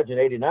of college in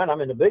 89.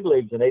 I'm in the big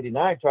leagues in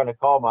 89 trying to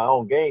call my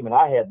own game, and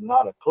I had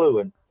not a clue.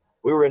 And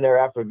we were in there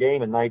after a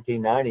game in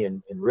 1990,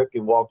 and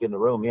Ripken walked in the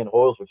room. Me and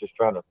Hoyles was just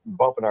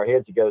bumping our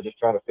heads together, just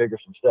trying to figure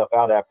some stuff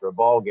out after a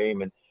ball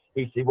game. And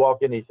he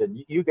walked in and he said,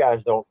 "You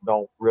guys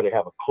don't really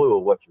have a clue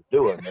of what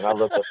you're doing." And I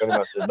looked up at him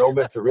and I said, "No,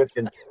 Mr.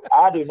 Ripken,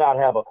 I do not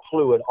have a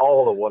clue at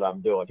all of what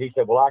I'm doing." He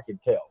said, "Well, I can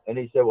tell." And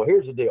he said, "Well,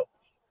 here's the deal.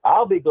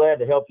 I'll be glad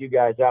to help you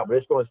guys out, but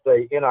it's going to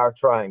stay in our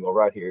triangle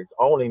right here. It's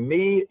only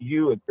me,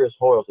 you, and Chris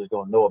Hoyles is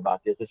going to know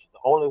about this. This is the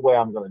only way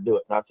I'm going to do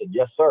it." And I said,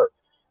 "Yes, sir."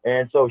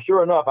 And so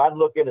sure enough, I'm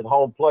looking at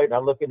home plate, and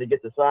I'm looking to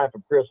get the sign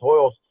from Chris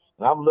Hoyles,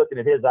 and I'm looking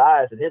at his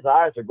eyes, and his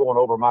eyes are going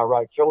over my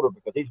right shoulder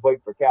because he's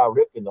waiting for Cal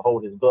Ripken to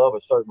hold his glove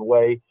a certain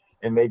way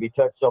and maybe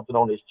touch something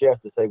on his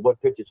chest to say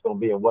what pitch it's going to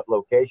be in what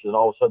location. And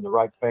all of a sudden, the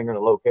right finger and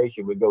the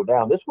location would go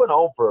down. This went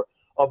on for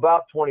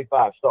about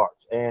 25 starts.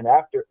 And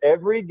after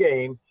every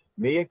game,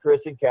 me and Chris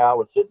and Cal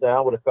would sit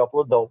down with a couple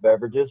of adult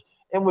beverages,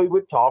 and we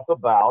would talk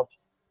about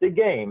the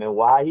game and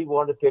why he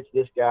wanted to pitch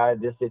this guy in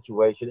this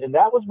situation. And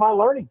that was my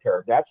learning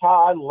curve. That's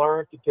how I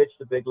learned to pitch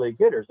the big league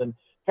hitters. And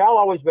Cal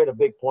always made a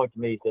big point to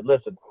me. He said,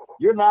 "Listen,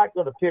 you're not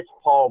going to pitch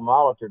Paul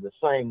Molitor the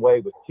same way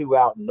with 2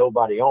 out and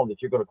nobody on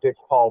that you're going to pitch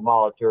Paul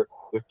Molitor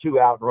with 2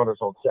 out and runners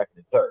on second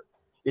and third.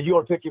 You're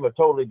going to pitch him a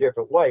totally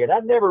different way." And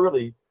that never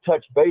really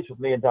touched base with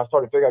me until I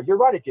started to figure out, you're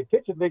right, if you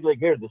pitch a big league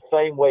hitter the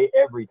same way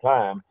every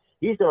time,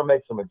 he's going to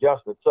make some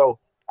adjustments. So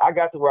I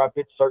got to where I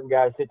pitched certain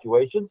guys'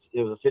 situations.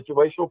 It was a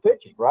situational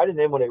pitching, right? And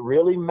then when it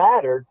really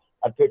mattered,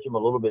 I'd pitch him a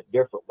little bit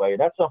different way. And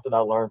that's something I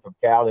learned from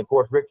Cal. And, of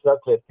course, Rick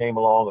Sutcliffe came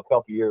along a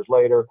couple years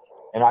later,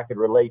 and I could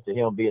relate to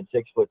him being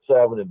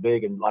 6'7" and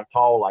big and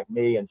tall like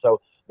me. And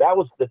so that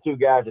was the 2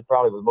 guys that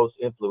probably were most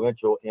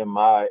influential in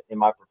my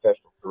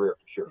professional career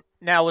for sure.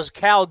 Now, was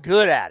Cal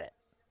good at it?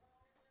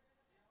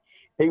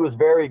 He was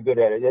very good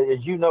at it.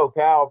 As you know,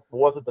 Cal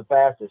wasn't the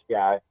fastest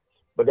guy,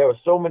 but there were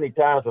so many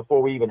times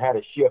before we even had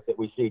a shift that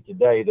we see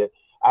today that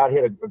I'd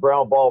hit a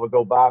ground ball would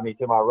go by me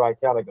to my right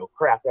side. I'd go,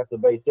 crap, that's the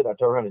base hit. I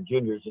turn around and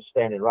Junior's just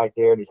standing right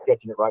there, and he's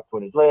catching it right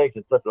between his legs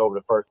and flipping it over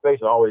to first base.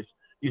 I always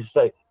used to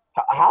say,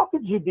 how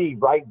could you be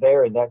right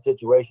there in that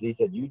situation? He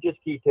said, "You just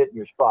keep hitting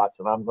your spots,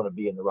 and I'm going to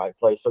be in the right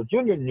place." So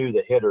Junior knew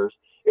the hitters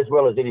as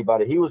well as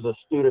anybody. He was a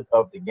student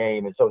of the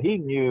game, and so he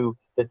knew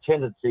the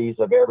tendencies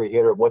of every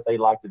hitter, what they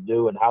like to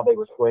do, and how they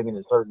were swinging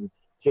in certain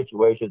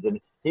situations.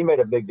 And he made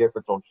a big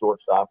difference on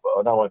shortstop,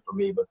 not only for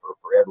me, but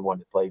for everyone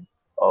that played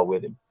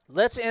with him.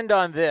 Let's end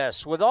on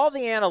this. With all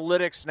the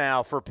analytics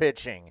now for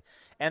pitching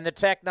and the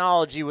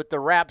technology with the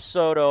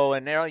Rapsodo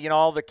and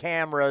all the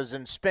cameras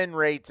and spin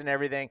rates and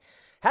everything,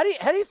 how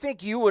do you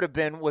think you would have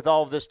been with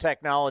all of this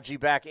technology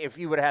back if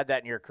you would have had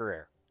that in your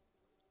career?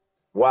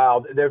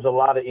 Wow, there's a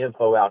lot of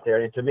info out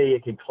there, and to me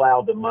it can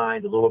cloud the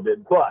mind a little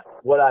bit. But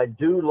what I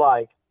do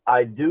like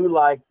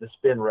the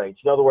spin rates.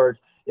 In other words,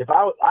 if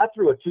I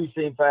threw a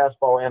 2-seam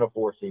fastball and a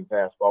 4-seam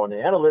fastball, and the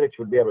analytics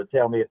would be able to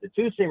tell me if the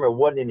 2-seamer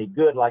wasn't any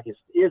good like it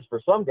is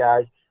for some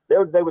guys, they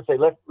would say,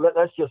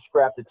 let's just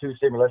scrap the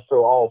 2-seamer, let's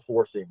throw all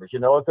 4-seamers,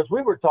 because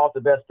we were taught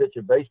the best pitch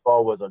in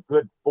baseball was a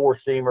good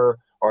 4-seamer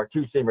or a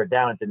two-seamer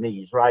down at the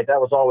knees, right? That's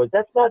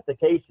not the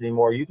case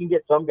anymore. You can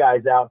get some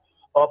guys out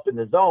up in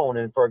the zone.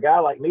 And for a guy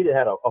like me that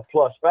had a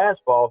plus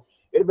fastball,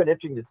 it'd have been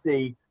interesting to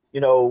see,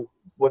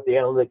 what the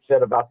analytics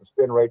said about the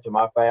spin rates of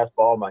my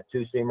fastball, my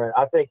two-seamer.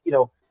 I think,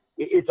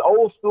 it's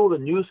old school to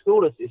new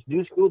school. It's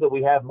new school that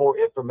we have more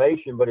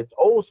information, but it's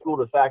old school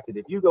the fact that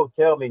if you go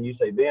tell me and you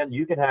say, Ben,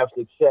 you can have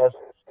success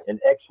in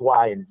X,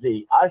 Y, and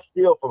Z, I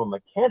still, from a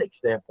mechanic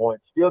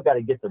standpoint, still got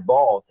to get the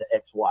ball to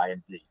X, Y,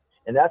 and Z.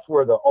 And that's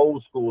where the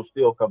old school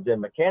still comes in.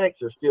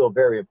 Mechanics are still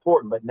very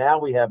important, but now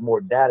we have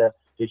more data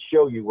to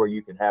show you where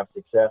you can have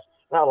success.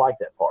 And I like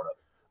that part of it.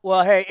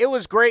 Well, hey, it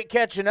was great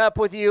catching up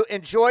with you.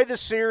 Enjoy the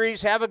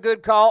series. Have a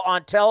good call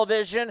on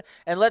television,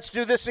 and let's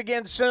do this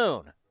again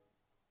soon.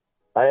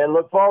 I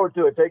look forward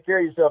to it. Take care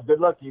of yourself. Good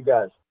luck to you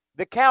guys.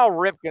 The Cal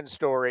Ripken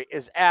story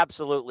is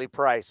absolutely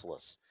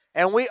priceless.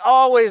 And we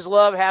always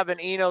love having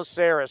Eno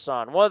Sarris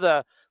on, one of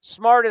the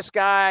smartest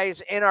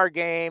guys in our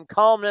game,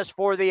 columnist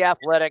for The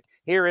Athletic.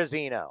 Here is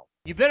Eno.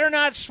 You better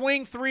not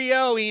swing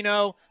 3-0,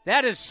 Eno.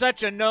 That is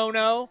such a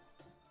no-no.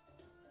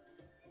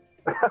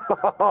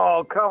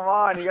 Oh, come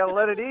on. You got to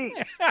let it eat.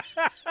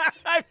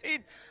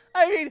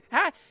 I mean,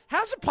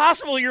 how's it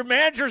possible your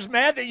manager's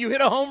mad that you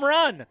hit a home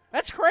run?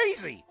 That's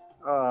crazy.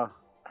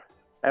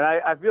 And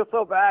I feel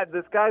so bad.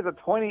 This guy's a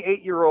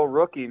 28-year-old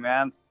rookie,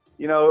 man.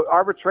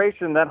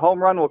 Arbitration, that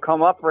home run will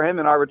come up for him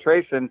in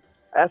arbitration.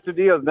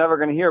 Astudillo's never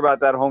going to hear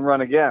about that home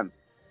run again.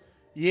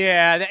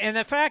 Yeah, and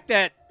the fact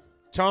that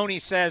Tony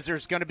says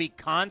there's going to be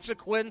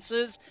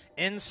consequences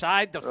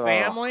inside the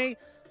family,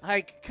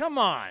 like, come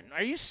on.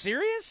 Are you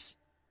serious?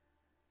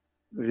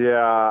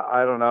 Yeah,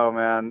 I don't know,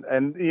 man.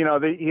 And,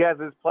 he has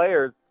his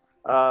players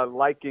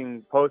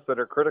liking posts that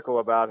are critical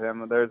about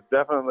him. There's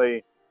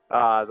definitely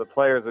the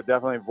players are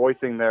definitely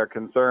voicing their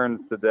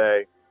concerns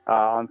today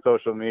on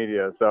social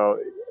media. So,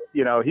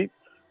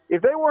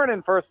 if they weren't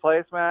in first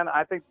place, man,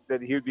 I think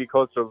that he would be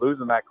closer to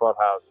losing that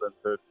clubhouse than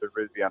to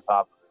really be on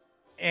top of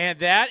it. And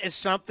that is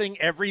something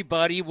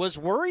everybody was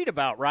worried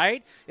about,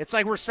 right? It's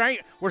like we're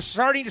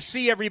starting to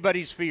see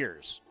everybody's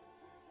fears.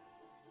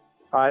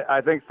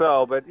 I think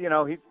so, but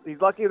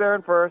he's lucky they're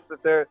in first.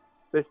 If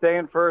they stay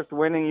in first,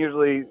 winning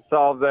usually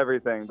solves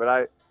everything. But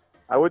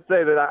I would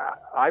say that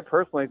I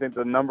personally think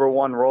the number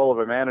one role of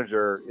a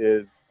manager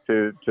is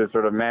to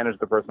sort of manage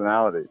the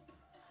personalities.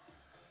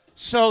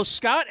 So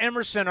Scott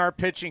Emerson, our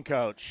pitching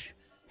coach,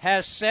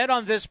 has said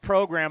on this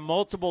program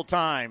multiple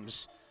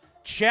times,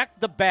 check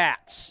the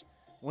bats.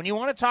 When you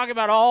want to talk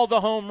about all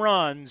the home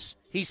runs,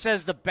 he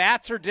says the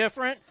bats are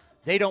different.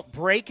 They don't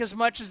break as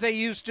much as they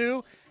used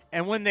to.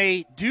 And when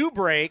they do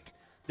break,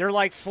 they're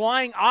like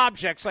flying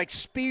objects, like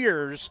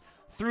spears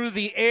through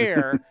the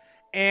air.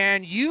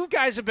 And you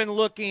guys have been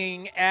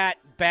looking at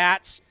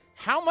bats.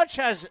 How much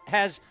has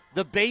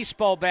the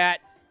baseball bat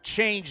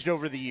changed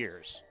over the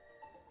years?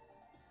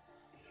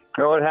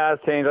 Oh, it has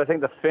changed. I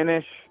think the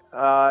finish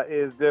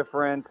is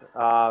different.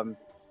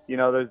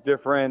 There's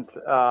different,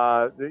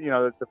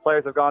 the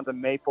players have gone to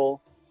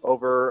maple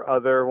over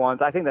other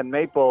ones. I think that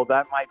maple,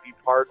 that might be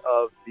part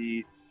of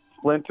the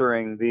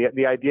splintering.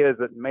 The idea is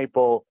that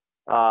maple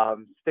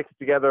sticks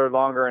together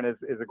longer and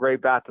is a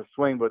great bat to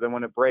swing, but then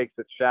when it breaks,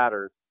 it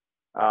shatters.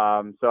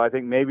 So I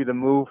think maybe the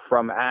move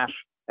from ash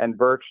and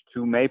birch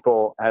to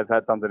maple has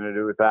had something to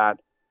do with that.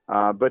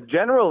 But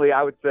generally,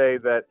 I would say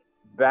that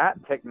bat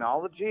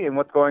technology and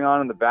what's going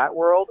on in the bat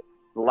world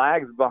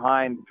lags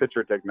behind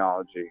pitcher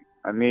technology.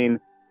 I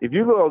mean, if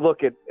you go look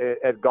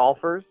at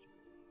golfers,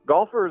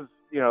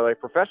 like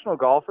professional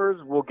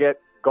golfers will get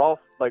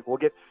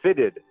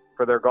fitted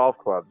for their golf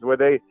clubs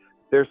where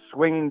they're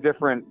swinging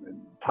different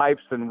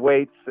types and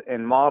weights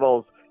and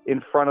models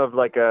in front of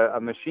like a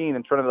machine,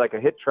 in front of like a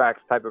hit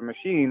tracks type of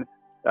machine,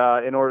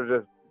 in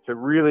order to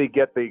really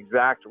get the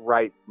exact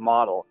right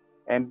model.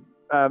 And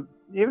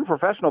even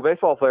professional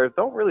baseball players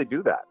don't really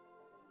do that.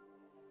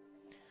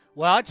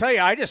 Well, I tell you,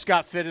 I just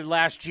got fitted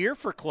last year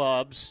for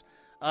clubs,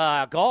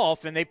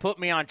 golf, and they put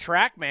me on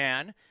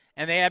TrackMan,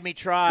 and they had me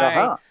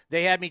try.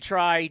 They had me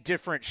try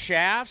different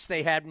shafts.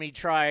 They had me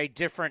try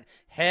different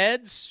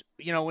heads.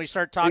 We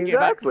start talking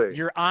about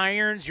your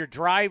irons, your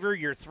driver,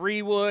 your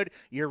 3-wood,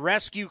 your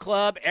rescue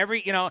club,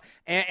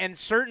 and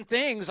certain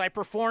things I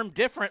performed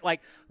different.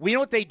 Like, we know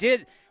what they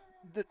did.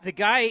 The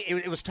guy,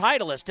 it was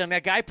Titleist, and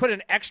that guy put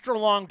an extra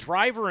long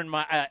driver in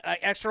my,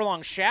 extra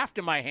long shaft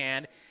in my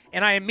hand.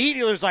 And I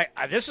immediately was like,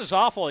 this is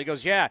awful. He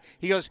goes, yeah.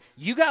 He goes,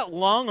 you got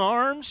long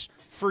arms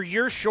for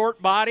your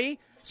short body?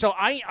 So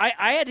I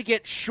had to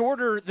get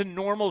shorter than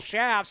normal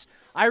shafts.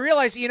 I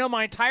realized,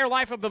 my entire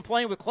life I've been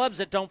playing with clubs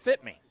that don't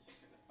fit me.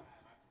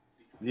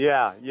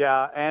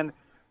 Yeah. And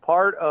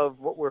part of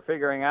what we're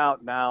figuring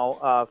out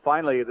now,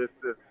 finally, this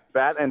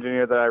bat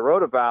engineer that I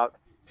wrote about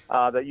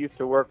that used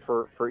to work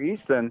for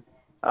Easton,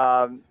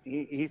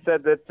 he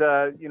said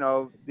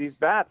that these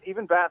bats,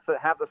 even bats that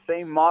have the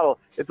same model,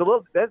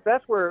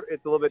 that's where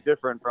it's a little bit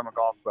different from a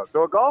golf club.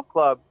 So a golf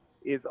club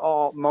is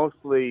all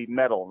mostly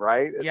metal,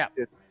 right?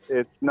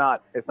 It's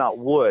not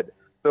wood.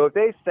 So if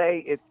they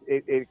say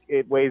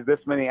it weighs this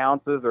many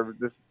ounces or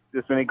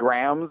many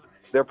grams,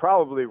 they're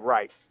probably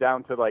right,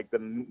 down to like the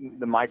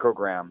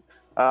microgram.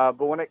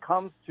 But when it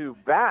comes to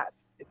bats,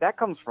 that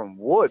comes from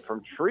wood,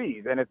 from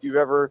trees. And if you've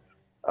ever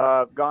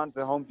gone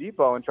to Home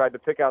Depot and tried to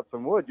pick out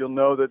some wood, you'll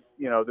know that,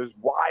 there's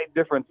wide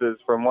differences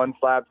from one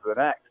slab to the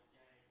next.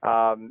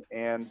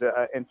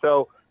 And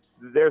so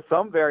there's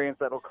some variants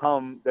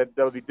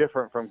that'll be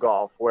different from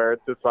golf, where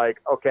it's just like,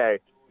 okay,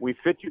 we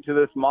fit you to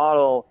this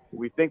model.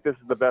 We think this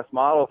is the best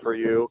model for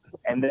you.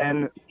 And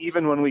then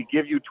even when we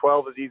give you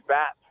 12 of these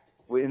bats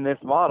in this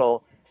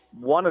model,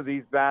 one of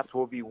these bats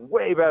will be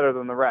way better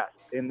than the rest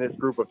in this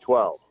group of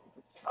 12.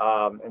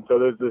 And so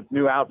there's this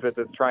new outfit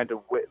that's trying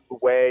to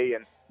weigh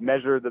and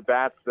measure the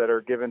bats that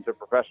are given to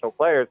professional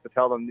players to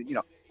tell them that,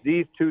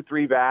 these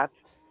 2-3 bats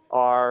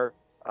are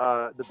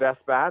the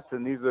best bats,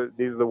 and these are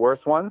the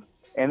worst ones.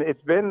 And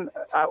it's been,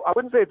 I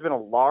wouldn't say it's been a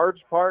large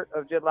part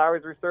of Jed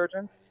Lowry's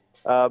resurgence,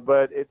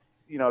 but it's,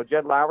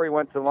 Jed Lowry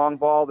went to long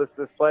ball this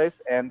place,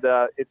 and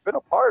it's been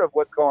a part of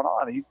what's going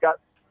on.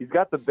 He's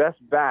got the best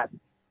bat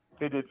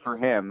fitted for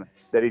him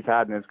that he's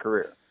had in his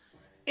career.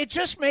 It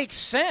just makes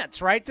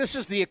sense, right? This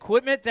is the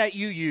equipment that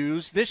you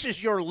use. This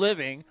is your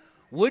living.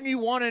 Wouldn't you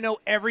want to know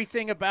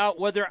everything about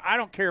whether, I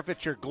don't care if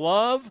it's your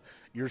glove,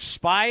 your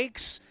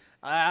spikes,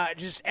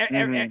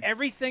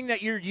 everything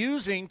that you're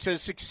using to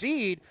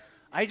succeed?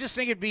 I just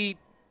think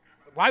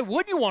why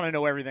would you want to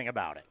know everything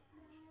about it?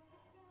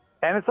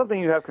 And it's something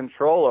you have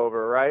control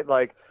over, right?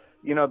 Like,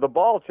 the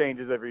ball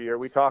changes every year.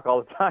 We talk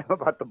all the time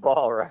about the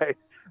ball, right?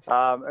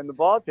 And the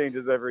ball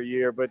changes every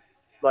year, but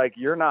like,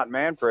 you're not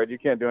Manfred. You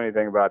can't do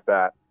anything about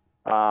that.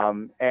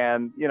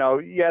 And,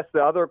 yes,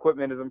 the other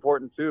equipment is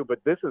important too,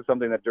 but this is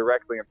something that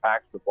directly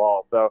impacts the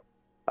ball. So,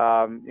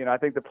 I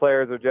think the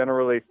players are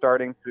generally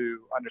starting to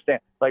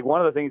understand. Like,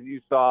 one of the things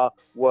you saw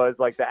was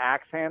like the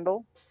axe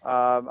handle.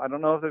 I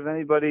don't know if there's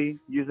anybody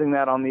using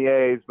that on the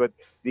A's, but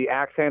the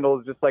axe handle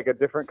is just like a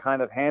different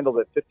kind of handle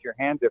that fits your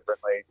hand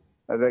differently.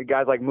 The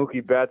guys like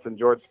Mookie Betts and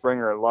George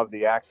Springer love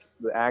the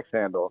axe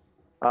handle.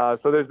 So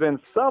there's been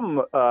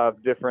some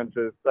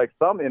differences, like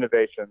some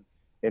innovations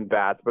in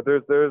bats, but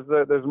there's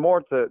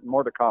more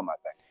to come, I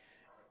think.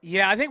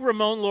 Yeah, I think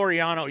Ramon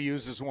Laureano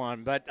uses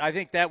one, but I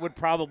think that would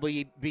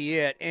probably be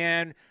it.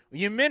 And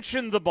you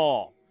mentioned the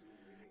ball.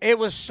 It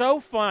was so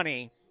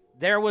funny.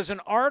 There was an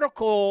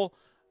article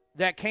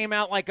that came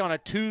out like on a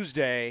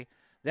Tuesday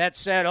that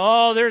said,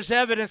 there's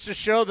evidence to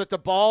show that the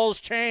ball's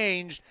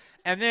changed.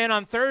 And then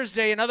on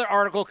Thursday, another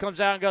article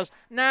comes out and goes,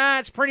 nah,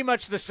 it's pretty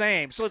much the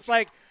same. So it's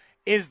like,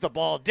 is the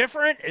ball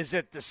different? Is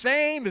it the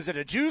same? Is it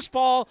a juice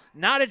ball?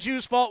 Not a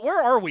juice ball?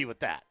 Where are we with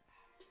that?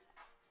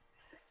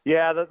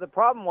 Yeah, the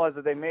problem was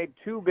that they made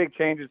two big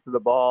changes to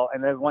the ball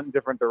and then went in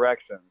different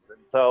directions. And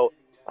so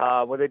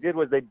what they did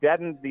was they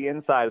deadened the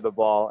inside of the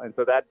ball, and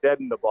so that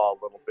deadened the ball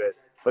a little bit.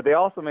 But they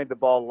also made the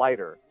ball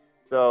lighter.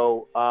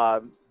 So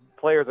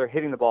players are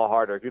hitting the ball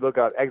harder. If you look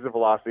at exit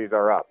velocities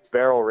are up,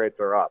 barrel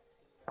rates are up,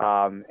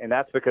 and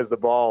that's because the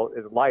ball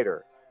is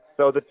lighter.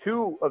 So the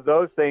two of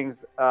those things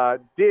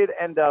did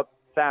end up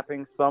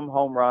sapping some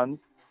home runs.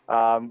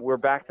 We're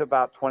back to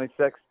about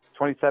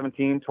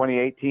 2017,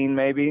 2018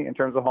 maybe in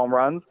terms of home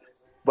runs.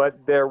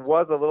 But there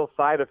was a little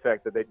side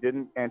effect that they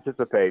didn't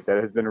anticipate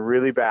that has been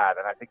really bad,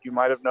 and I think you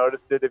might have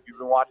noticed it if you've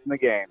been watching the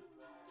game.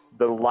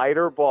 The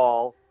lighter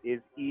ball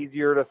is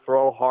easier to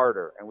throw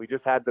harder, and we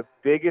just had the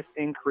biggest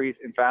increase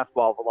in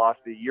fastball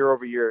velocity year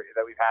over year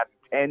that we've had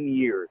in 10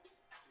 years.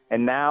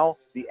 And now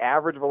the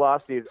average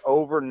velocity is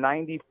over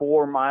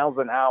 94 miles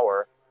an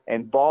hour,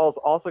 and balls,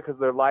 also because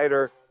they're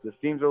lighter, the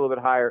seams are a little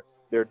bit higher,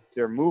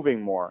 they're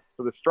moving more.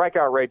 So the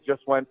strikeout rate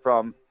just went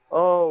from,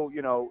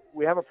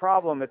 we have a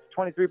problem, it's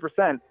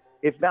 23%.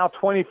 It's now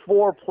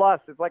 24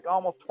 plus. It's like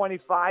almost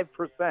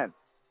 25%.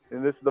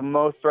 And this is the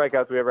most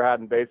strikeouts we ever had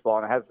in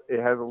baseball, and it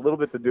has a little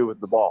bit to do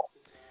with the ball.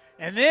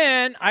 And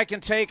then I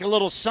can take a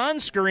little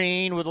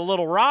sunscreen with a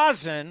little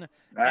rosin.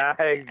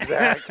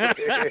 Exactly.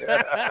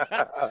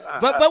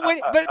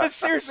 but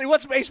seriously,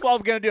 what's baseball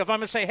going to do if I'm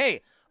going to say,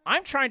 hey,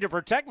 I'm trying to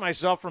protect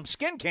myself from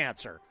skin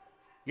cancer?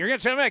 You're going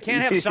to tell me I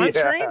can't have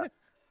sunscreen? Yeah.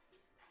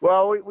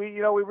 Well, we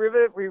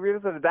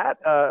revisited that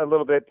a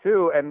little bit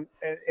too, and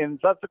in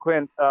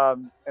subsequent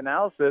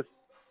analysis,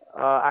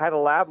 I had a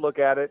lab look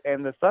at it,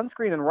 and the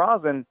sunscreen and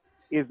rosin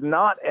is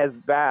not as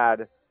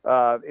bad,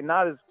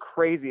 not as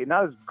crazy,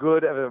 not as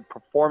good of a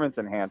performance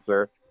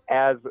enhancer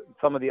as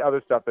some of the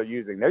other stuff they're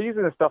using. They're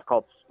using this stuff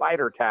called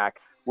spider tack,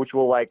 which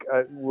will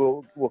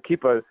will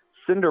keep a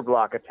cinder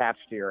block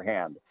attached to your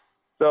hand.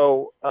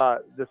 So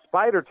the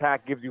spider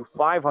tack gives you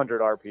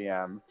 500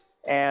 RPM,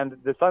 and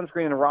the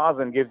sunscreen and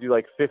rosin gives you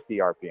like 50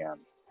 RPM.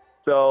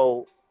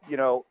 So,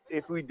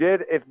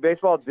 if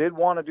baseball did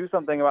want to do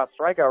something about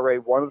strikeout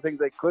rate, one of the things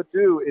they could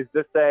do is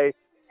just say,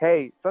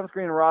 hey,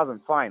 sunscreen and rosin,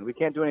 fine, we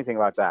can't do anything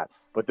about that.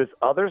 But this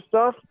other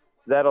stuff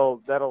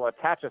that'll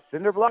attach a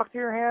cinder block to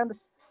your hand,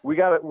 we're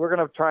going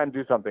to try and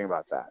do something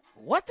about that.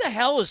 What the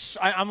hell is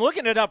 – I'm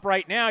looking it up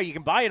right now. You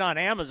can buy it on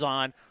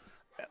Amazon.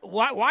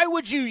 Why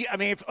would you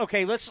 –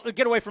 okay, let's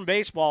get away from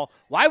baseball.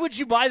 Why would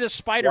you buy the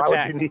spider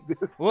tack? Would you need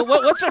this?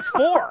 What's it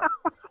for?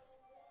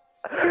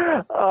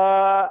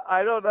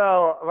 I don't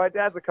know. My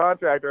dad's a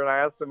contractor, and I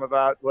asked him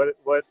about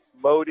what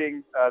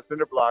loading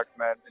cinder blocks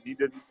meant, and he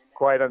didn't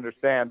quite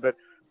understand. But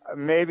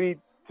maybe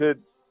to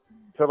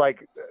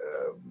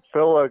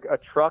fill a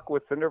truck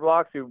with cinder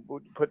blocks, you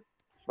would put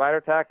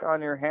spider tack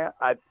on your hand.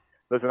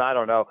 Listen, I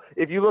don't know.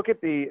 If you look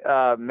at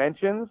the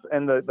mentions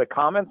and the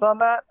comments on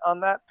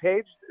that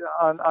page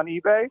on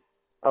eBay,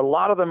 a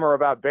lot of them are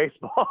about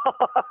baseball.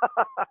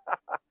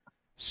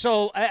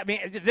 So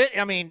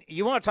I mean,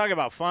 you want to talk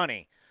about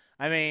funny?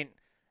 I mean,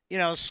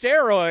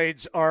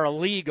 steroids are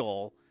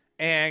illegal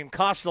and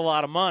cost a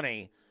lot of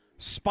money.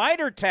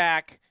 Spider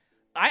tack,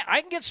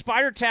 I can get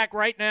spider tack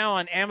right now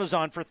on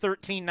Amazon for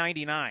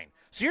 $13.99.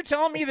 So you're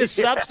telling me this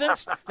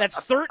substance that's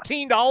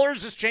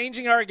 $13 is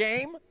changing our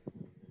game?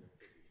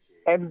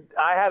 And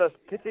I had a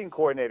pitching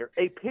coordinator.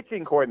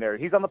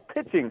 He's on the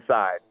pitching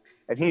side,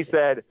 and he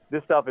said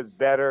this stuff is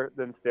better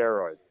than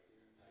steroids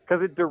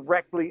because it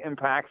directly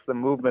impacts the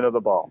movement of the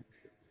ball.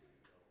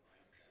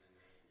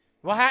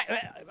 Well,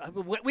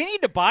 we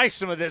need to buy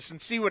some of this and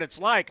see what it's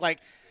like.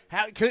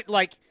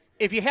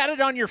 If you had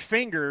it on your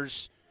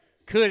fingers,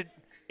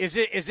 is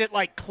it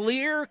like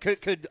clear?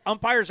 Could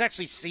umpires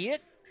actually see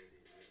it?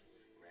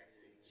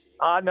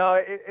 No,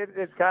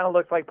 it kind of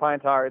looks like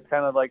pine tar. It's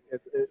kind of like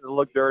it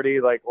looks dirty,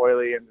 like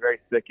oily and very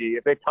sticky.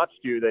 If they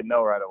touched you, they'd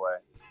know right away.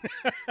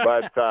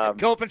 But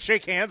go up and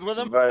shake hands with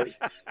them. But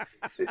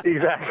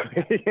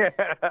exactly, yeah.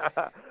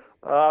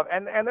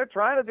 And they're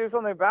trying to do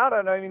something about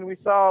it. I mean, we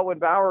saw when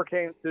Bauer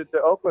came to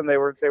Oakland, they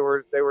were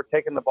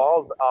taking the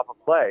balls off of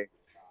play,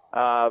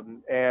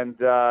 and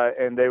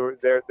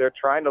they're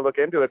trying to look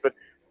into it. But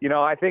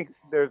I think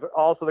there's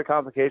also the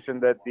complication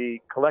that the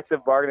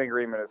collective bargaining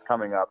agreement is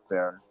coming up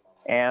soon,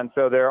 and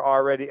so they're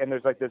already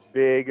there's like this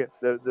big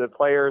the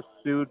players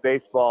sued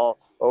baseball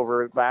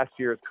over last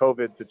year's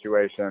COVID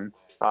situation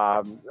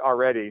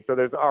already. So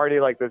there's already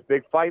like this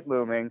big fight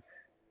looming,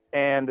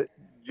 and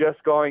just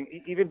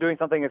even doing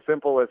something as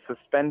simple as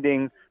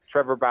suspending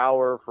Trevor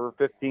Bauer for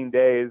 15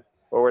 days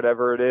or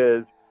whatever it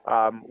is,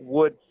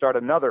 would start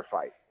another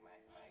fight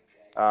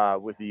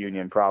with the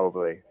union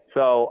probably.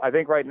 So I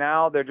think right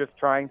now they're just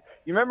trying.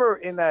 You remember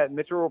in that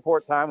Mitchell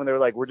Report time when they were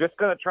like, we're just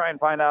going to try and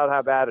find out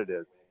how bad it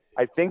is.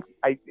 I think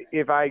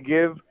if I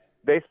give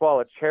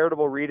baseball a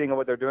charitable reading of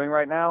what they're doing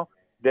right now,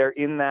 they're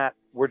in that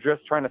we're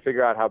just trying to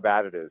figure out how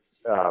bad it is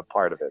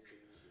part of it.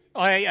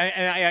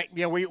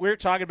 We were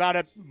talking about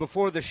it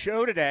before the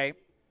show today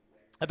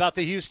about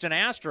the Houston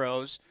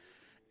Astros,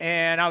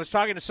 and I was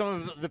talking to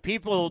some of the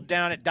people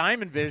down at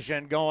Diamond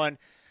Vision going,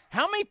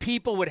 how many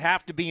people would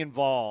have to be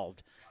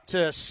involved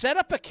to set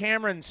up a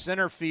camera in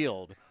center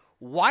field,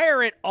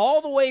 wire it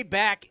all the way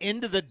back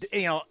into the,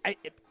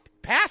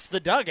 past the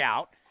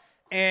dugout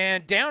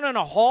and down in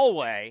a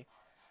hallway?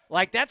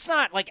 Like, that's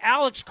not, like,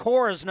 Alex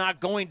Cora's not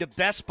going to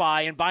Best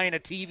Buy and buying a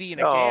TV and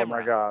a camera.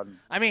 Oh, my God.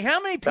 I mean,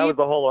 how many people? That was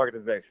the whole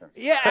organization.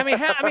 Yeah, how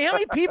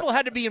many people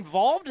had to be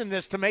involved in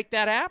this to make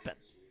that happen?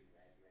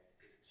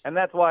 And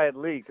that's why it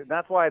leaked. And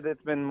that's why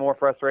it's been more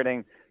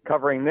frustrating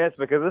covering this,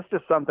 because it's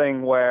just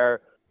something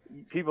where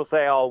people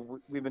say, oh,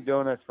 we've been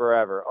doing this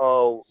forever.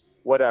 Oh,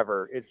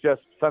 whatever. It's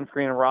just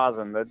sunscreen and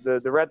rosin.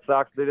 The Red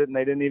Sox did it, and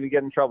they didn't even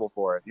get in trouble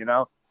for it,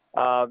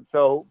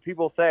 So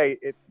people say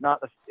it's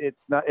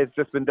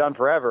just been done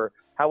forever.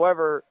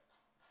 However,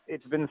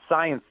 it's been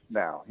scienced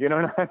now. You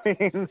know what I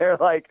mean? They're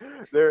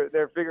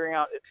figuring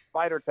out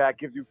spider tack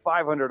gives you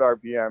 500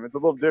 RPM. It's a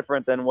little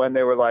different than when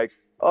they were like,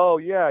 oh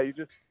yeah, you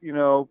just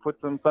put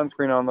some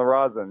sunscreen on the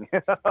rosin.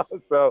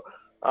 So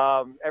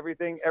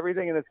everything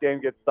in this game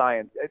gets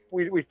science.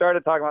 We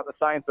started talking about the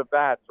science of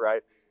bats,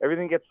 right?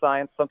 Everything gets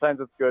science.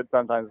 Sometimes it's good,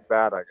 sometimes it's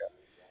bad, I guess.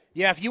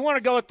 Yeah, if you want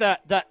to go with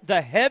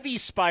the heavy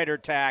spider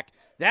tack,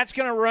 that's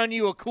going to run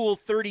you a cool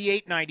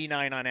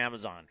 $38.99 on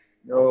Amazon.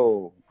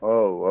 Oh!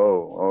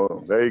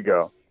 There you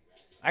go.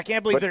 I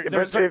can't believe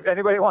there's. If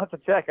anybody wants to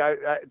check,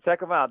 check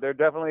them out. There are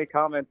definitely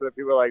comments that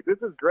people are like, "This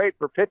is great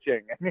for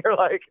pitching," and you're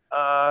like,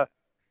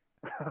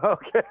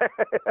 okay.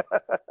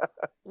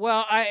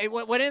 Well,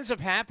 what ends up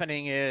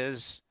happening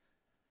is,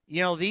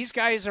 these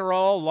guys are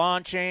all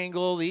launch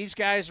angle. These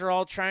guys are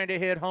all trying to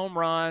hit home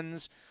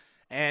runs.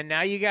 And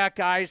now you got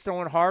guys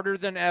throwing harder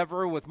than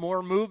ever with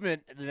more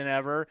movement than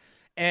ever.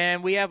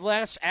 And we have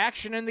less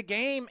action in the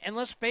game. And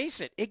let's face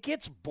it, it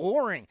gets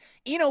boring.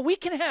 We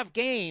can have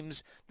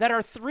games that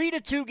are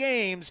 3-2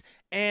 games.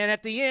 And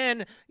at the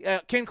end,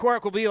 Ken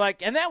Korach will be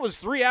like, and that was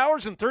 3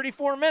 hours and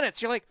 34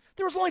 minutes. You're like,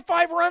 there was only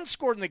 5 runs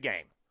scored in the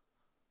game.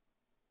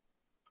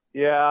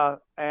 Yeah.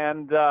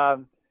 And I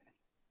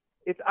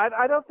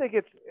don't think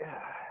it's,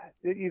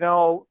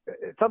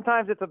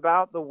 sometimes it's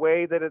about the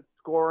way that it's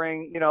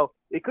scoring.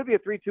 It could be a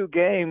 3-2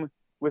 game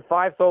with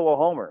 5 solo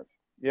homers,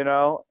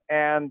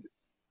 and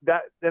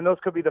those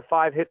could be the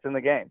 5 hits in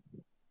the game,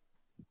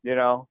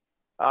 and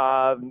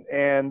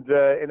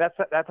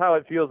that's how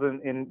it feels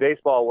in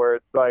baseball, where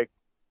it's like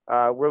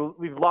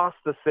we've lost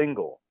the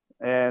single,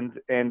 and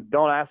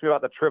don't ask me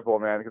about the triple,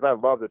 man, because I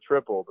love the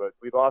triple, but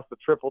we lost the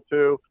triple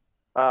too,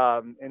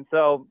 and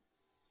so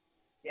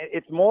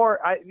it's more.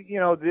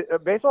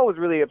 Baseball was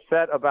really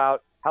upset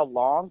about how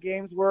long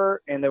games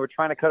were, and they were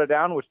trying to cut it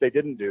down, which they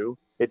didn't do.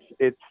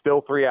 It's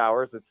still 3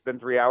 hours. It's been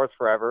 3 hours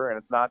forever, and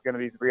it's not going to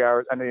be 3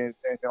 hours. I mean,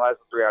 anything less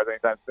than 3 hours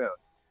anytime soon.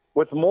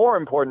 What's more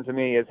important to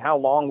me is how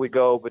long we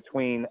go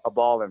between a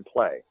ball and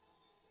play.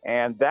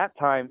 And that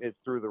time is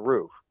through the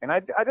roof. And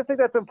I just think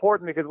that's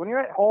important because when you're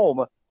at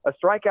home, a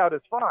strikeout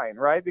is fine,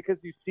 right? Because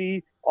you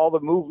see all the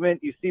movement,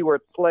 you see where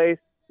it's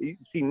placed, you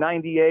see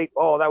 98,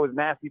 oh, that was a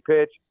nasty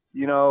pitch.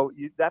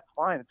 That's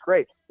fine. It's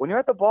great. When you're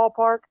at the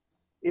ballpark,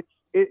 it's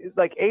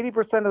like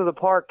 80% of the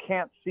park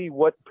can't see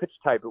what pitch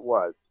type it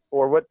was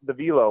or what the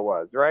velo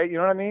was, right? You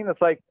know what I mean?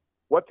 It's like,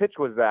 what pitch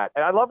was that?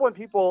 And I love when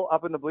people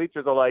up in the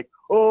bleachers are like,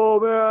 oh,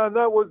 man,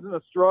 that wasn't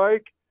a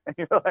strike. And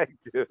you're like,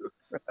 dude.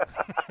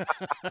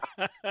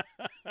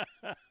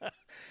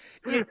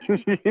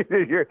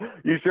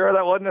 you sure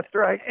that wasn't a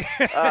strike?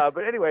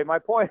 But anyway, my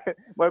point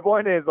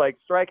is, like,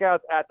 strikeouts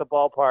at the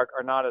ballpark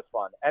are not as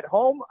fun. At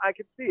home, I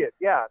can see it.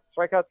 Yeah,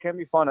 strikeouts can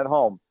be fun at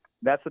home.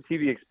 That's the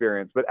TV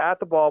experience. But at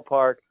the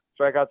ballpark,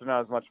 strikeouts are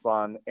not as much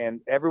fun. And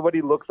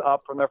everybody looks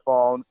up from their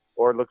phone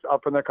or looks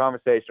up from their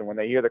conversation when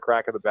they hear the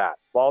crack of the bat.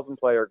 Balls in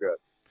play are good.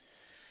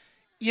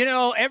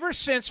 Ever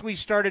since we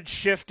started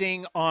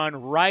shifting on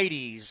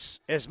righties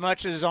as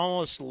much as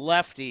almost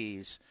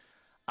lefties,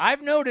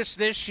 I've noticed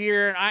this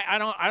year, and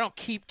I don't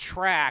keep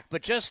track,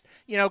 but just,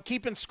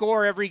 keeping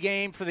score every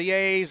game for the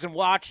A's and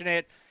watching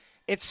it,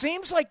 it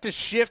seems like the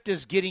shift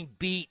is getting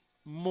beat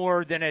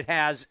more than it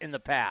has in the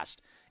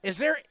past. Is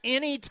there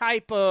any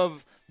type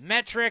of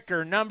metric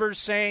or numbers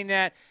saying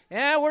that,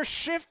 we're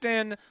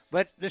shifting,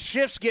 but the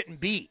shift's getting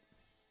beat?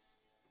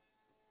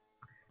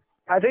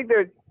 I think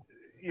there's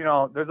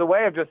a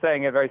way of just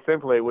saying it very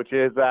simply, which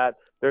is that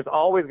there's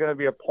always going to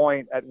be a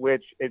point at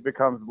which it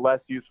becomes less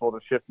useful to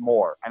shift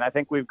more. And I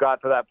think we've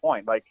got to that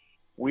point. Like,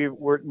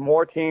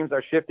 more teams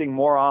are shifting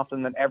more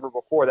often than ever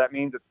before. That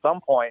means at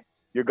some point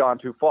you've gone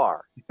too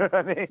far. You know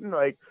what I mean?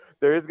 Like,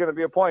 there is going to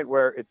be a point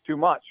where it's too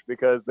much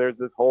because there's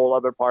this whole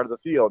other part of the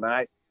field.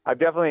 And I've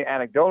definitely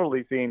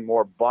anecdotally seen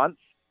more bunts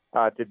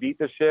to beat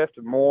the shift,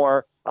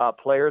 more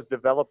players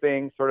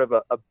developing sort of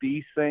a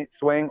B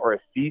swing or a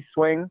C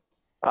swing.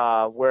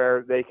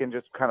 Where they can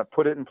just kind of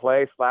put it in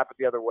play, slap it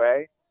the other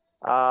way.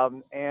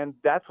 And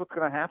that's what's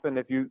going to happen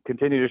if you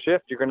continue to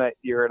shift.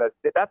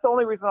 That's the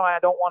only reason why I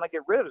don't want to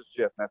get rid of the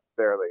shift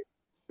necessarily,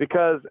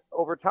 because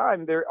over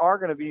time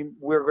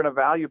we're going to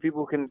value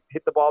people who can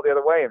hit the ball the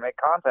other way and make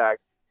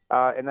contact.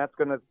 And that's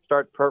going to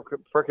start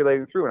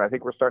percolating through. And I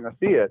think we're starting to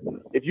see it.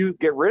 If you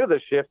get rid of the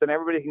shift, then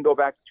everybody can go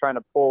back to trying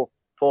to pull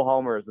full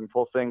homers and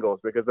full singles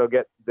because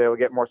they'll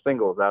get more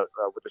singles out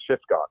with the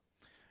shift gone.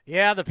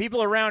 Yeah, the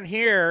people around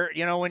here,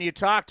 when you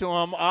talk to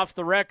them off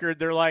the record,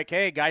 they're like,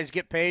 hey, guys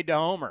get paid to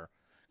homer.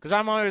 Because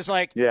I'm always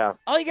like,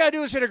 all you got to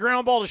do is hit a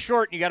ground ball to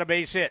short and you got a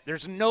base hit.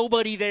 There's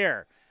nobody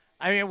there.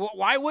 I mean,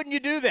 why wouldn't you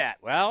do that?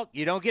 Well,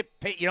 you don't get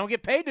paid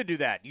to do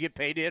that. You get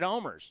paid to hit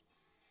homers.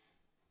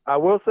 I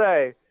will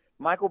say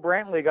Michael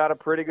Brantley got a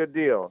pretty good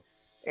deal.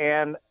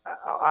 And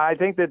I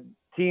think that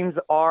teams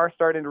are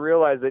starting to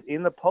realize that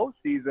in the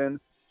postseason,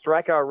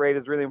 strikeout rate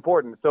is really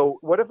important. So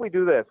what if we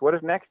do this? What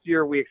if next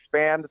year we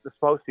expand this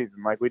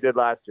postseason like we did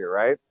last year,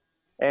 right?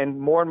 And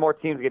more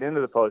teams get into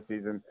the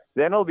postseason.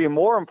 Then it'll be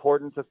more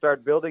important to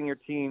start building your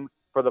team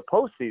for the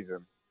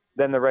postseason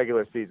than the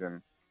regular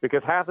season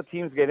because half the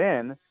teams get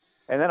in,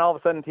 and then all of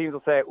a sudden teams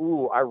will say,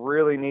 ooh, I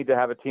really need to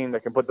have a team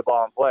that can put the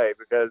ball in play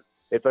because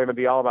it's going to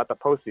be all about the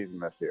postseason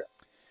this year.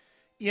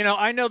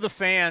 I know the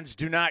fans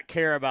do not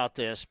care about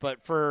this,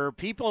 but for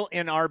people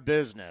in our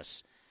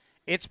business,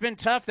 it's been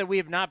tough that we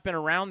have not been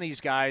around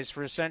these guys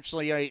for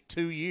essentially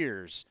 2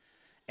 years.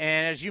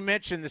 And as you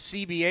mentioned, the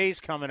CBA's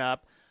coming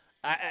up.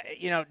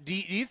 Do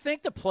you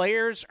think the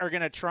players are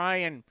going to try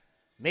and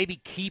maybe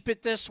keep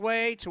it this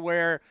way to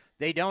where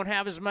they don't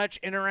have as much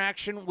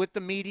interaction with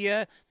the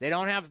media? They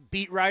don't have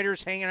beat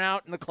writers hanging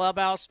out in the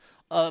clubhouse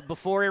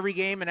before every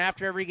game and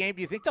after every game?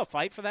 Do you think they'll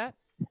fight for that?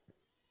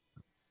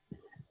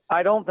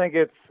 I don't think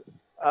it's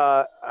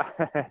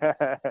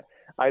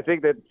I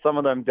think that some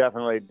of them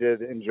definitely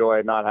did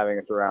enjoy not having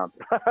us around.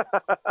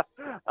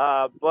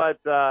 But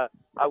I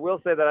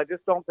will say that I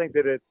just don't think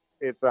that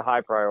it's a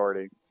high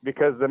priority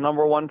because the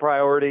number one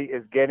priority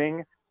is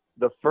getting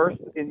the first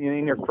in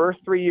your first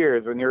 3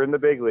 years when you're in the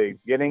big leagues,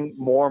 getting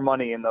more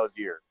money in those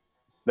years.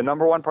 The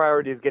number one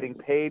priority is getting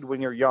paid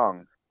when you're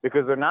young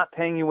because they're not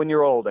paying you when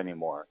you're old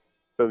anymore.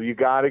 So you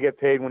got to get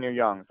paid when you're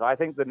young. So I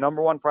think the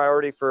number one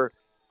priority for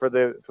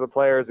the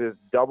players is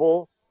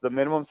double the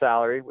minimum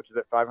salary, which is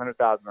at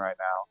 $500,000 right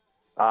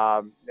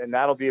now, and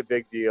that'll be a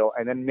big deal.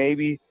 And then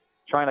maybe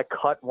trying to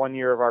cut 1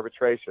 year of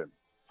arbitration,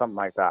 something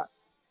like that.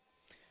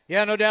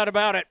 Yeah, no doubt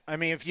about it. I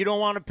mean, if you don't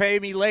want to pay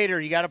me later,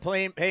 you got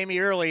to pay me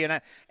early.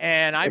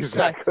 And I've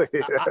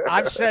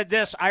said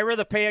this: I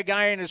rather pay a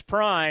guy in his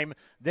prime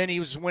than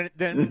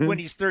when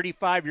he's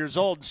 35 years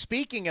old. And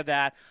speaking of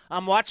that,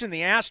 I'm watching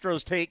the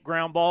Astros take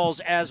ground balls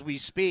as we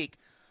speak.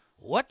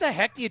 What the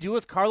heck do you do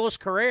with Carlos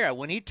Correa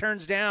when he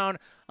turns down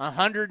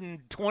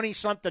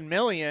 $120-something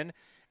million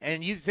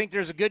and you think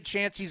there's a good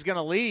chance he's going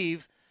to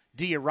leave?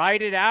 Do you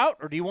ride it out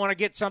or do you want to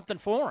get something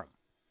for him?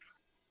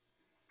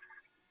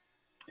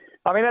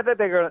 I mean, I think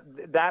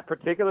that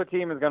particular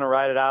team is going to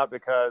ride it out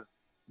because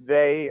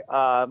they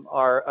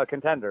are a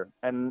contender,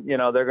 and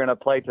they're going to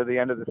play to the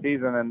end of the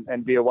season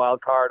and be a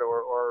wild card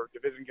or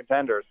division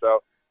contender.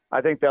 So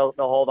I think they'll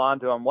hold on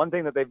to them. One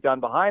thing that they've done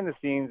behind the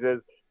scenes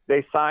is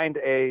they signed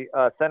a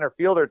center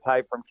fielder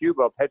type from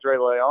Cuba,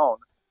 Pedro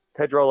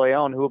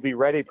Leon, who will be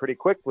ready pretty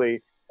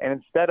quickly. And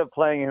instead of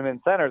playing him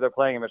in center, they're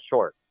playing him at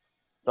short.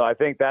 So I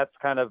think that's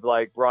kind of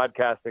like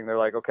broadcasting. They're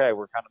like, okay,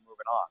 we're kind of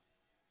moving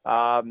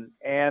on.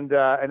 And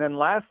then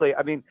lastly,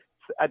 I mean,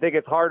 I think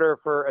it's harder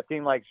for a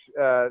team like,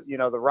 the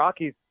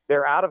Rockies.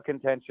 They're out of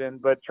contention,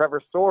 but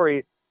Trevor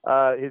Story,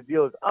 his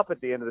deal is up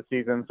at the end of the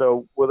season.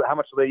 So how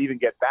much will they even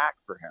get back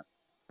for him?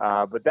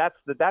 But that's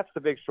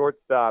the big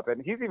shortstop,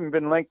 and he's even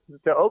been linked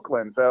to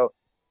Oakland. So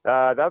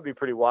that would be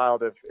pretty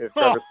wild if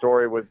Trevor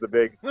Story was the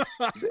big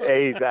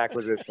A's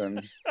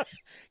acquisition.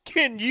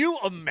 Can you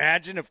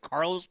imagine if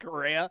Carlos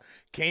Correa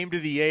came to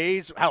the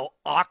A's? How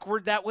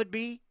awkward that would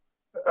be.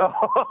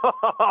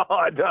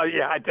 Oh, no,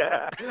 yeah, I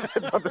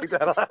don't think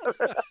that'll happen.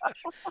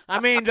 I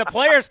mean,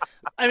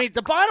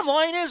 the bottom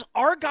line is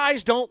our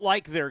guys don't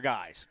like their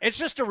guys. It's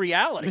just a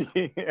reality.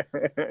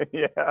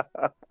 Yeah.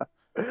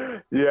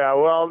 Yeah,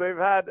 well, they've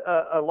had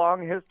a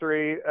long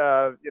history,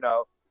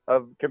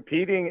 of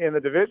competing in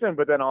the division,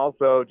 but then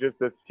also just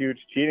this huge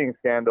cheating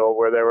scandal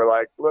where they were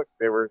like, look,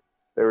 they were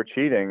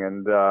cheating,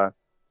 and they're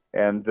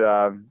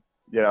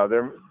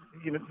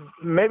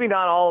maybe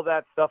not all of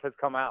that stuff has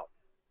come out.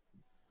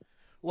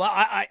 Well,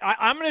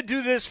 I'm going to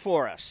do this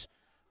for us.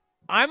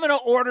 I'm going to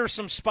order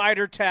some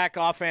spider tack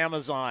off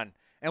Amazon,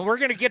 and we're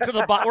going to get to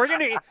the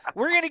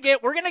we're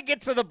going to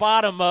get to the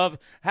bottom of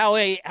how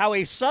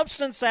a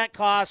substance that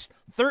costs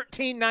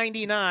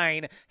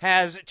 $13.99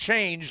 has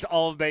changed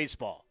all of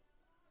baseball.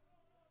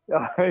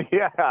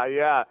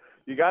 Yeah.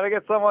 You got to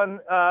get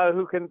someone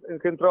who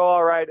can throw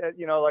all right.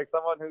 Like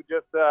someone who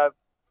just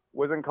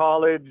was in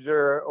college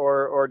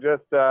or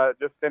just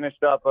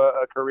finished up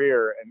a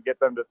career, and get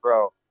them to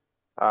throw.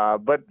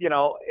 But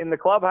in the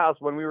clubhouse,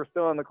 when we were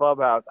still in the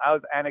clubhouse, I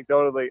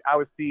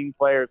was seeing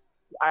players.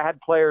 I had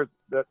players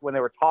that when they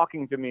were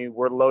talking to me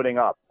were loading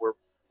up.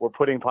 We're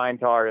putting pine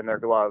tar in their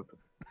gloves.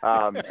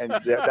 And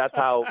that's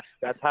how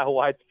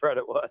widespread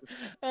it was.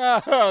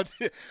 Oh,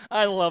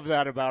 I love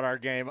that about our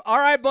game. All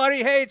right,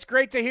 buddy. Hey, it's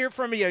great to hear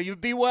from you. You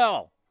be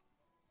well.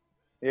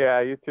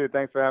 Yeah, you too.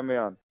 Thanks for having me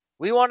on.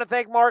 We want to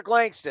thank Mark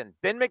Langston,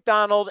 Ben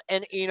McDonald,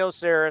 and Eno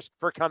Saris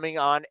for coming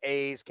on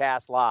A's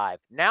Cast Live.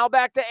 Now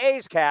back to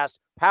A's Cast,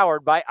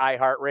 powered by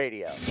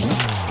iHeartRadio.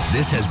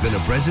 This has been a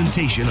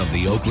presentation of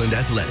the Oakland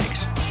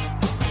Athletics.